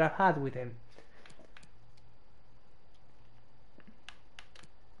games that I've had with him.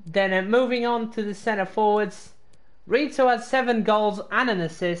 Then moving on to the centre forwards, Rito had 7 goals and an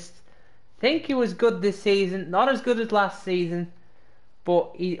assist. Think he was good this season, not as good as last season,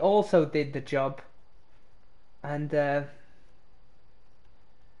 but he also did the job. And I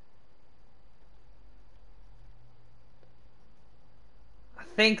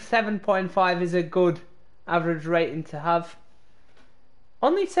think 7.5 is a good average rating to have.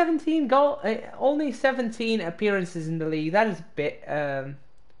 Only 17 appearances in the league. That is a bit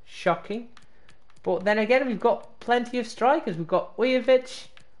shocking. But then again, we've got plenty of strikers. We've got Ujovic,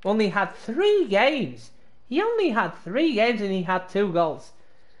 only had 3 games. He only had 3 games and he had 2 goals.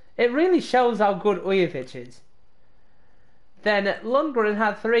 It really shows how good Ujovic is. Then Lundgren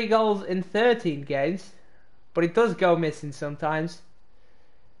had 3 goals in 13 games, but he does go missing sometimes.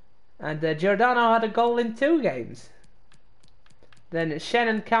 And Giordano had a goal in 2 games. Then Shen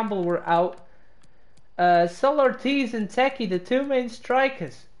and Campbell were out. Sol Ortiz and Teki, the 2 main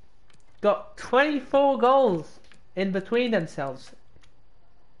strikers, got 24 goals in between themselves.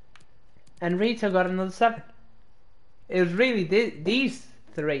 And Rito got another 7. It was really these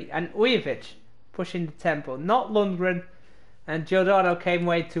 3 and Ujovic pushing the tempo, not Lundgren, and Giordano came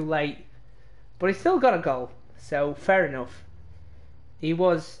way too late. But he still got a goal, so fair enough. He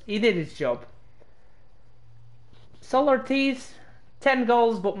did his job. Sol Ortiz, 10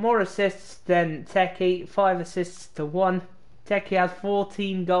 goals but more assists than Teki, 5 assists to 1. Teki has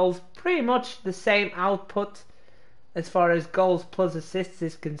 14 goals, pretty much the same output as far as goals plus assists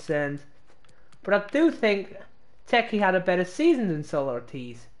is concerned. But I do think Teki had a better season than Sol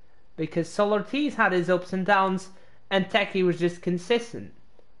Ortiz, because Sol Ortiz had his ups and downs and Teki was just consistent.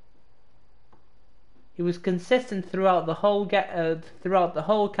 He was consistent throughout the whole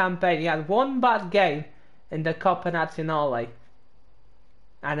campaign. He had 1 bad game in the Coppa Nazionale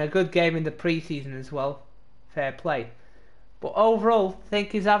and a good game in the pre-season as well. Fair play. But overall, I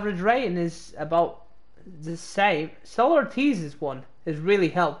think his average rating is about the same. Sol Ortiz's one is really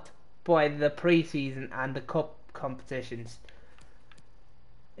helped by the pre-season and the cup competitions.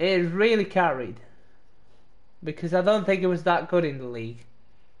 It is really carried, because I don't think it was that good in the league.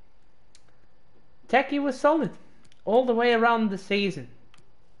 Teki was solid all the way around the season.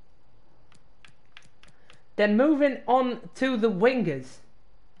 Then moving on to the wingers,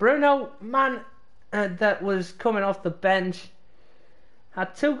 Bruno, that was coming off the bench,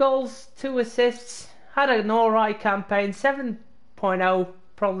 had 2 goals, 2 assists, had an alright campaign, 7.0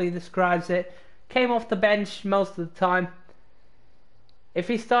 probably describes it. Came off the bench most of the time. If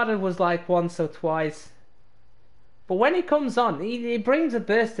he started, was like once or twice. But when he comes on, he brings a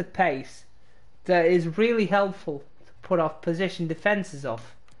burst of pace that is really helpful to put off position defences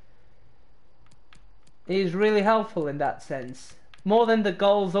off. He's really helpful in that sense. More than the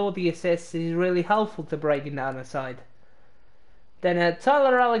goals or the assists, he's really helpful to breaking down a side. Then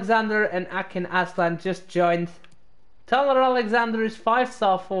Tyler Alexander and Akin Aslan just joined. Tyler Alexander is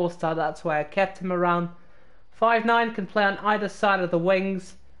 5-star, 4-star, that's why I kept him around. 5'9", can play on either side of the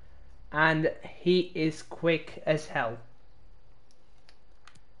wings, and he is quick as hell.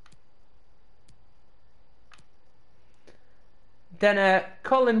 Then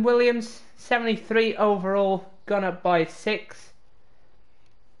Colin Williams, 73 overall, gone up by 6.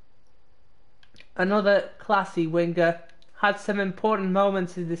 Another classy winger, had some important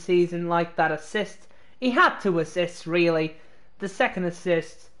moments in the season like that assist. He had 2 assists really, the second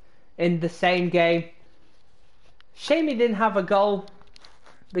assist in the same game. Shame he didn't have a goal,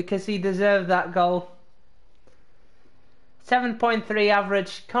 because he deserved that goal. 7.3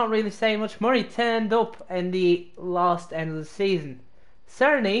 average, can't really say much more. He turned up in the last end of the season.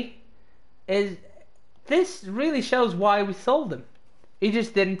 Cerny this really shows why we sold him. He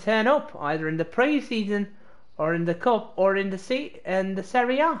just didn't turn up either in the pre-season or in the cup or in the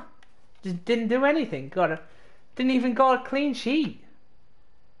Serie A. Just didn't do anything. Didn't even got a clean sheet.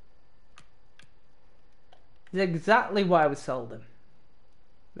 That's exactly why we sold him.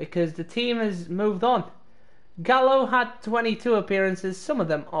 Because the team has moved on. Gallo had 22 appearances, some of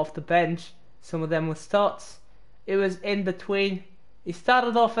them off the bench, some of them were starts. It was in between. He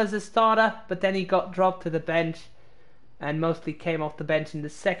started off as a starter, but then he got dropped to the bench and mostly came off the bench in the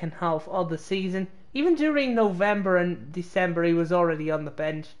second half of the season. Even during November and December, he was already on the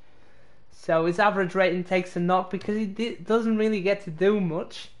bench. So his average rating takes a knock because he doesn't really get to do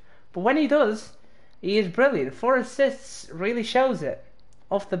much. But when he does, he is brilliant. 4 assists really shows it.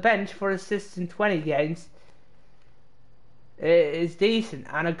 Off the bench, 4 assists in 20 games is decent.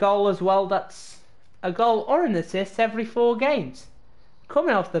 And a goal as well, that's a goal or an assist every 4 games.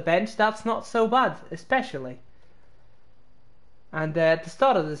 Coming off the bench, that's not so bad, especially. And at the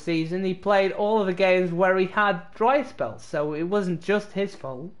start of the season, he played all of the games where he had dry spells, so it wasn't just his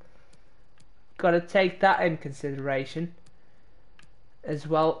fault. Got to take that in consideration as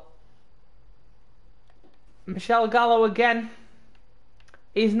well. Michel Gallo again.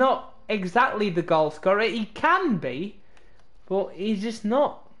 He's not exactly the goal scorer. He can be, but he's just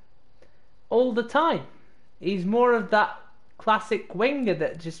not all the time. He's more of that classic winger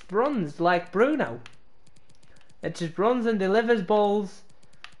that just runs like Bruno. That just runs and delivers balls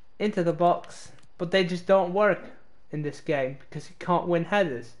into the box, but they just don't work in this game because he can't win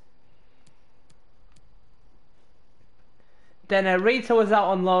headers. Then Rita was out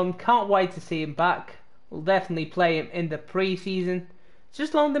on loan. Can't wait to see him back. We'll definitely play him in the pre-season.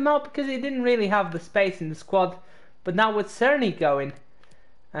 Just loaned him out because he didn't really have the space in the squad. But now with Cerny going,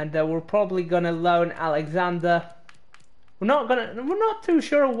 and we're probably gonna loan Alexander. We're not too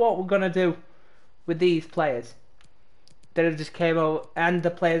sure what we're gonna do with these players that have just came out, and the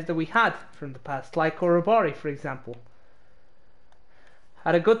players that we had from the past, like Orobori, for example.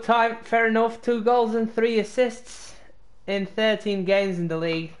 Had a good time, fair enough. 2 goals and 3 assists in 13 games in the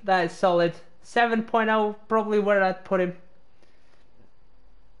league. That is solid. 7.0, probably where I'd put him.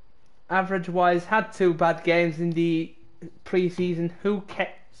 Average wise, had 2 bad games in the pre-season. Who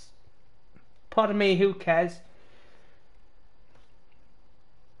cares? Pardon me, who cares?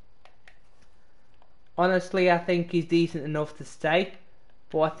 Honestly, I think he's decent enough to stay,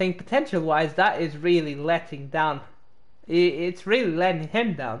 but I think potential wise that is really letting down. It's really letting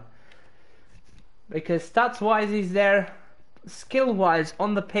him down, because stats wise he's there, skill wise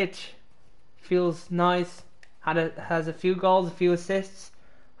on the pitch feels nice. Has a few goals, a few assists,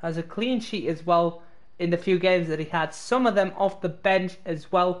 has a clean sheet as well in the few games that he had. Some of them off the bench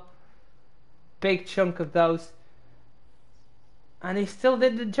as well, big chunk of those, and he still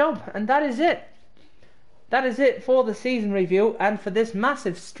did the job. And that is it. That is it for the season review and for this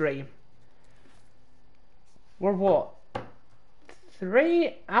massive stream. We're what?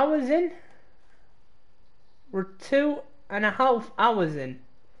 3 hours in? We're 2.5 hours in,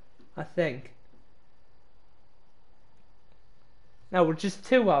 I think. No, we're just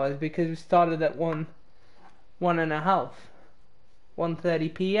 2 hours because we started at 1:30,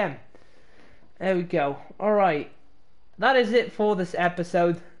 1:30 p.m. There we go. Alright. That is it for this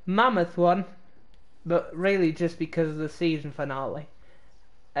episode. Mammoth one. But really just because of the season finale.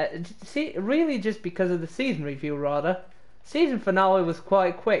 Really just because of the season review, rather. Season finale was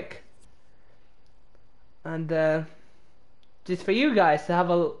quite quick. And just for you guys to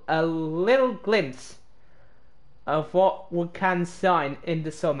have a little glimpse of what we can sign in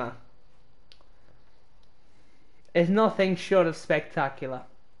the summer. It's nothing short of spectacular.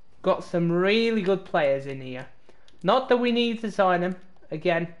 Got some really good players in here. Not that we need to sign them.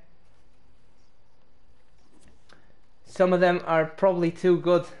 Again, some of them are probably too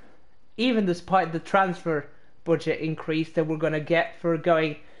good, even despite the transfer budget increase that we're going to get for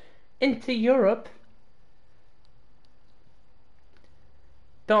going into Europe.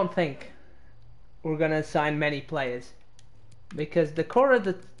 Don't think we're going to sign many players, because the core of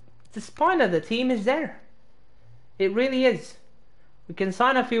the spine of the team is there. It really is. We can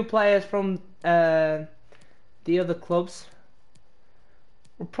sign a few players from the other clubs.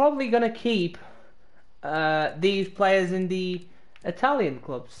 We're probably going to keep these players in the Italian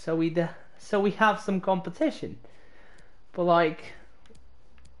clubs, so we have some competition. But like,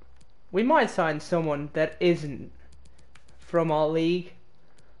 we might sign someone that isn't from our league.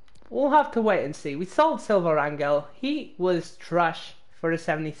 We'll have to wait and see. We sold Silva Rangel. He was trash for a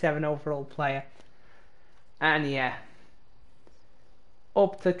 77 overall player. And yeah,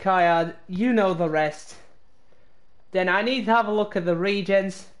 up to Kayad, you know the rest. Then I need to have a look at the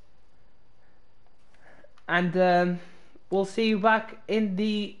Regens. And we'll see you back in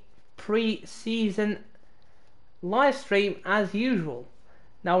the pre-season live stream as usual.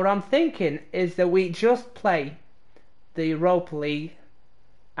 Now what I'm thinking is that we just play the Europa League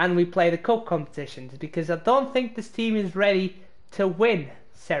and we play the cup competitions, because I don't think this team is ready to win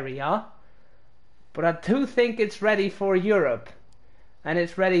Serie A. but I do think it's ready for Europe, and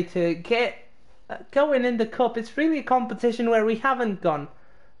it's ready to get going in the cup. It's really a competition where we haven't gone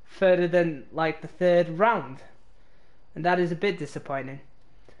further than like the third round, and that is a bit disappointing.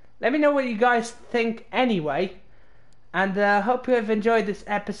 Let me know what you guys think anyway, and hope you have enjoyed this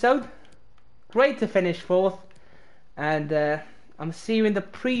episode. Great to finish fourth, and I'm see you in the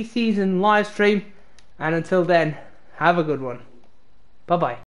pre-season live stream, and until then, have a good one. Bye bye.